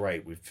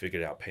 Great, we've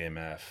figured out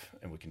PMF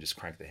and we can just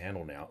crank the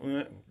handle now.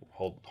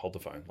 Hold the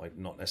phone. Like,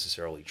 not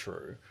necessarily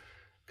true,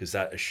 because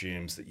that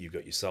assumes that you've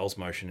got your sales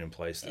motion in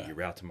place, that your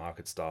route to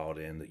market's dialed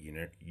in, that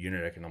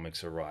unit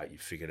economics are right.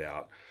 You've figured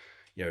out,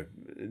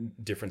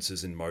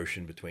 differences in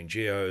motion between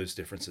geos,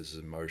 differences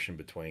in motion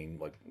between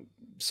like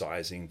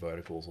sizing,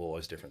 verticals, all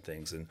those different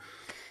things. And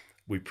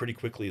we pretty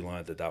quickly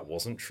learned that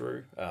wasn't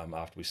true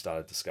after we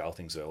started to scale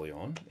things early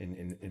on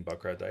in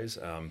Bugcrowd days.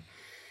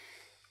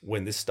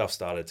 When this stuff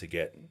started to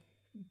get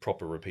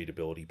proper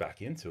repeatability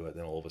back into it,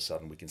 then all of a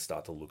sudden we can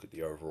start to look at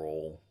the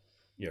overall,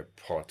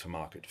 product to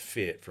market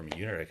fit from a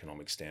unit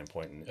economic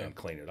standpoint and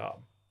clean it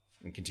up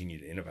and continue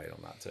to innovate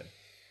on that too.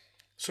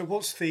 So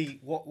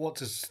what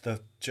does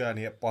the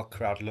journey at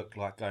Bugcrowd look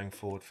like going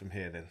forward from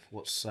here then?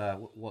 What's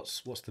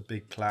the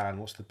big plan?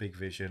 What's the big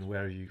vision?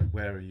 Where are you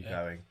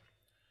going?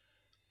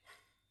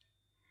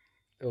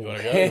 Who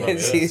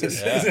wants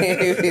this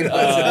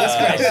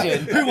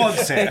question? Who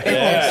wants it?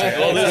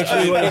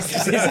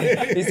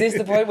 Is this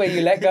the point where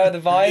you let go of the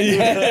vine?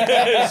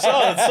 So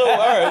all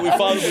right, we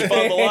found the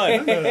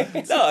line.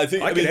 No, I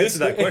can answer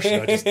that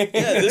question.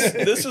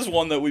 This is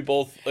one that we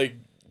both like.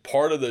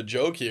 Part of the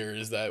joke here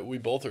is that we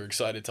both are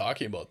excited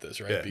talking about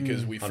this, right?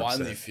 Because we 100%.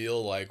 Finally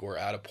feel like we're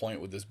at a point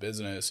with this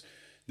business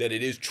that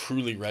it is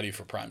truly ready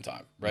for prime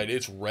time, right?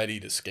 It's ready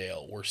to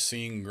scale. We're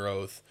seeing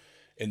growth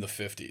in the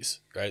 50s,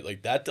 right?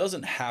 Like that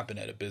doesn't happen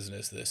at a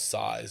business this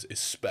size,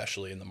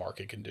 especially in the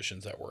market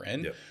conditions that we're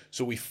in. Yep.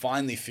 So we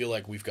finally feel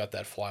like we've got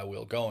that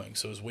flywheel going.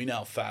 So as we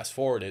now fast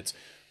forward, it's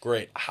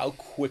great. How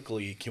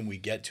quickly can we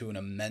get to an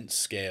immense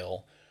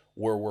scale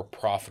where we're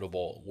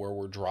profitable, where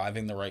we're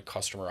driving the right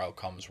customer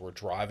outcomes, we're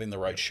driving the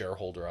right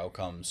shareholder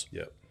outcomes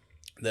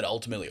that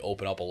ultimately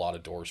open up a lot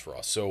of doors for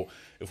us. So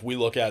if we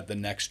look at the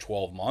next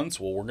 12 months,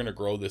 well, we're going to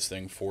grow this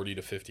thing 40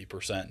 to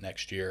 50%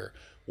 next year.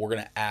 We're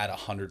going to add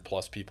 100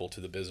 plus people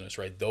to the business,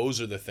 right? Those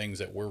are the things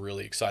that we're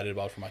really excited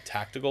about from a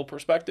tactical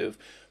perspective.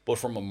 But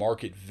from a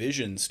market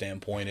vision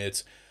standpoint,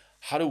 it's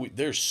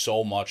there's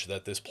so much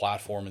that this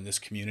platform and this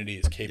community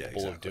is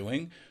capable of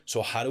doing.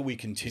 So how do we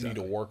continue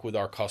to work with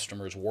our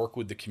customers, work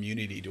with the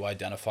community to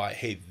identify,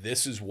 hey,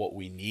 this is what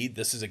we need.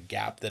 This is a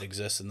gap that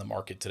exists in the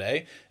market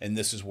today. And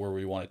this is where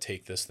we want to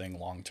take this thing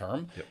long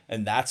term. Yep.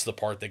 And that's the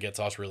part that gets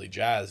us really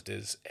jazzed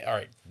is, all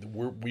right,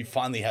 we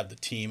finally have the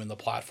team and the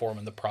platform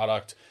and the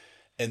product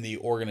and the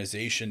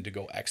organization to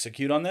go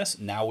execute on this.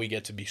 Now we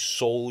get to be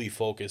solely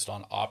focused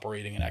on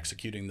operating and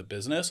executing the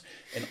business,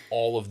 and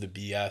all of the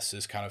BS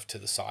is kind of to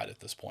the side at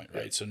this point,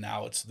 right? So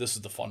now this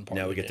is the fun part.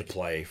 Now we get to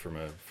play from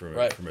a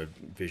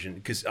vision,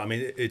 because I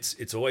mean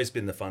it's always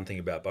been the fun thing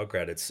about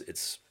Bugcrowd.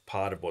 It's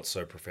part of what's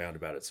so profound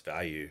about its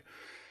value,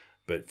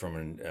 but from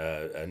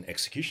an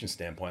execution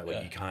standpoint,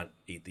 like you can't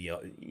eat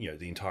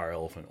the entire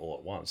elephant all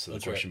at once. So the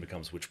question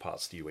becomes, which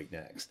parts do you eat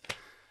next?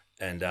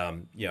 And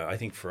I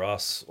think for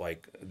us,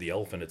 like the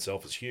elephant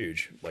itself is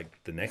huge.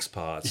 Like the next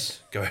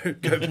parts go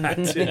back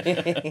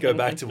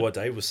to what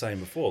Dave was saying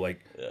before. Like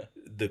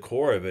the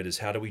core of it is,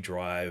 how do we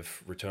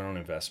drive return on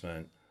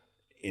investment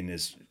in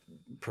as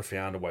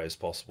profound a way as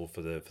possible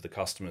for the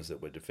customers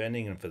that we're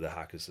defending and for the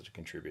hackers that are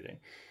contributing.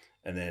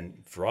 And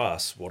then for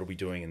us, what are we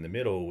doing in the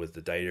middle with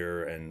the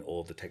data and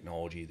all of the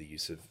technology, the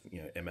use of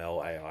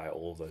ML, AI,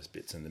 all of those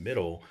bits in the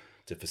middle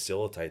to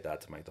facilitate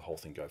that, to make the whole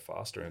thing go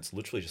faster. And it's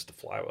literally just a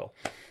flywheel.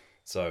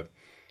 So,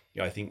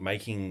 I think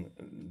making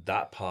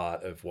that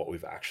part of what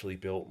we've actually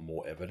built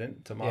more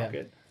evident to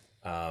market,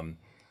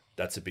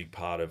 that's a big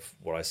part of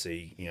what I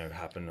see,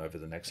 happen over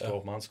the next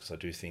 12 months. Because I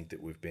do think that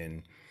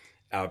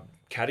our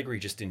category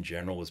just in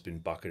general has been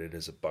bucketed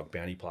as a bug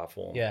bounty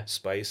platform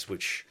space,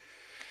 which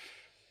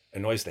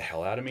annoys the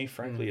hell out of me,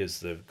 frankly,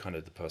 as the kind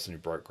of the person who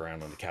broke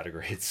ground on the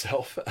category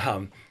itself.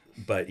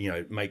 But,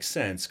 it makes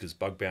sense, because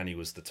bug bounty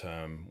was the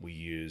term we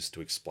used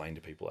to explain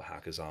to people that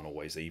hackers aren't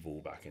always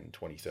evil back in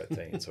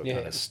 2013. So it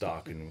kind of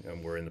stuck,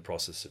 and we're in the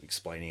process of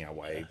explaining our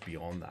way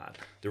beyond that.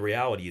 The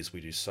reality is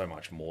we do so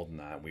much more than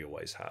that, and we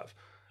always have.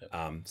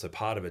 So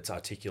part of it's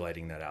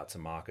articulating that out to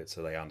market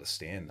so they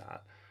understand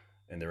that,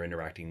 and they're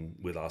interacting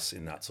with us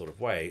in that sort of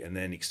way, and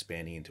then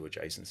expanding into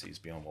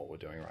adjacencies beyond what we're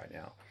doing right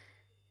now.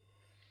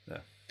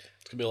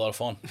 It's gonna be a lot of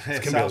fun.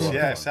 It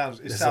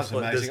sounds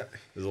amazing.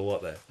 There's a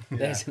lot there.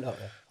 There's a lot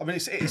there. I mean,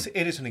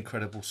 it is an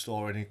incredible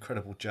story, an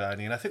incredible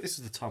journey, and I think this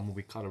is the time when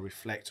we kind of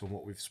reflect on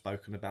what we've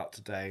spoken about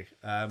today.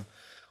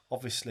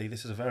 Obviously,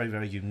 this is a very,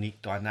 very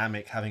unique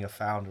dynamic, having a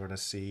founder and a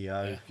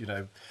CEO, you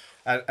know,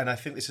 and I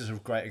think this is a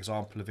great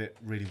example of it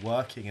really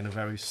working in a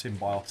very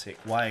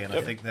symbiotic way. And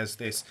I think there's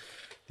this,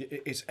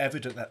 it's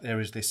evident that there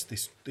is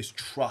this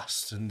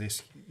trust and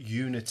this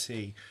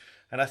unity.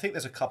 And I think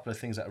there's a couple of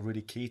things that are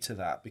really key to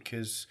that,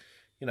 because,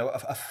 you know,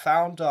 a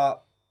founder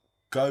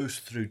goes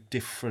through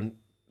different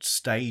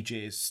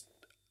stages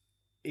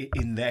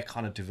in their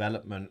kind of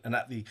development, and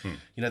at the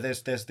you know,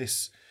 there's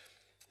this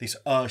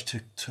urge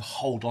to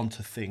hold on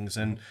to things,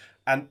 and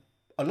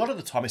a lot of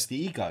the time it's the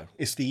ego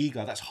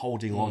that's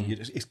holding on.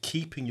 It's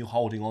keeping you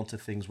holding on to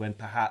things when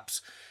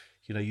perhaps,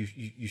 you know,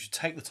 you should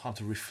take the time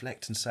to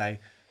reflect and say,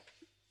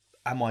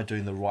 am I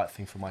doing the right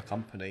thing for my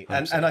company?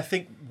 And I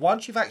think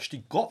once you've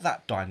actually got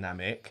that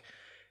dynamic,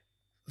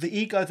 the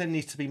ego then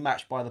needs to be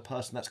matched by the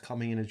person that's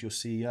coming in as your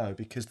CEO,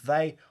 because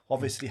they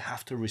obviously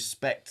have to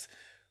respect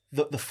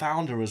the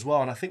founder as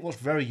well. And I think what's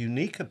very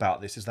unique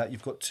about this is that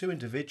you've got two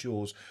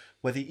individuals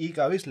where the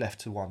ego is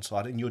left to one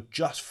side and you're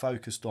just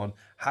focused on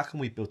how can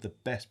we build the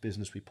best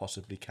business we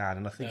possibly can.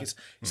 And I think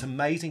it's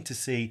amazing to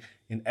see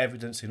in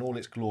evidence in all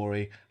its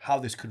glory how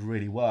this could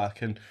really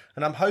work. And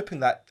I'm hoping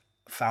that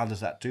founders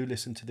that do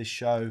listen to this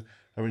show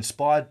are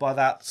inspired by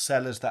that,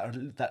 sellers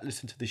that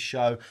listen to this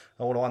show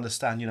and want to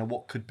understand, you know,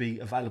 what could be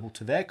available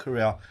to their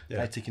career.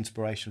 They take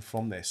inspiration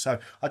from this. So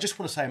I just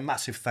want to say a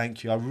massive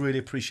thank you. I really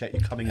appreciate you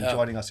coming and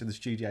joining us in the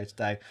studio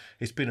today.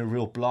 It's been a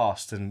real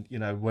blast, and, you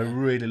know, we're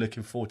really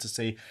looking forward to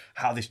see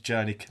how this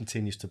journey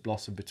continues to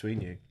blossom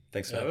between you.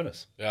 Thanks for having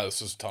us. Yeah,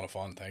 this was a ton of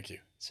fun. Thank you.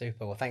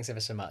 Super. Well, thanks ever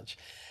so much.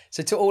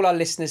 So to all our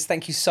listeners,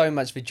 thank you so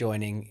much for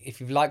joining. If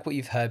you've liked what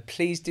you've heard,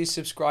 please do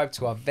subscribe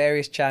to our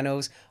various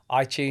channels,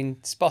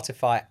 iTunes,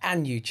 Spotify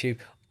and YouTube.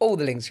 All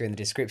the links are in the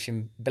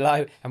description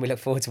below, and we look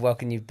forward to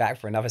welcoming you back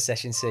for another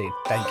session soon.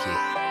 Thank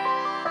you.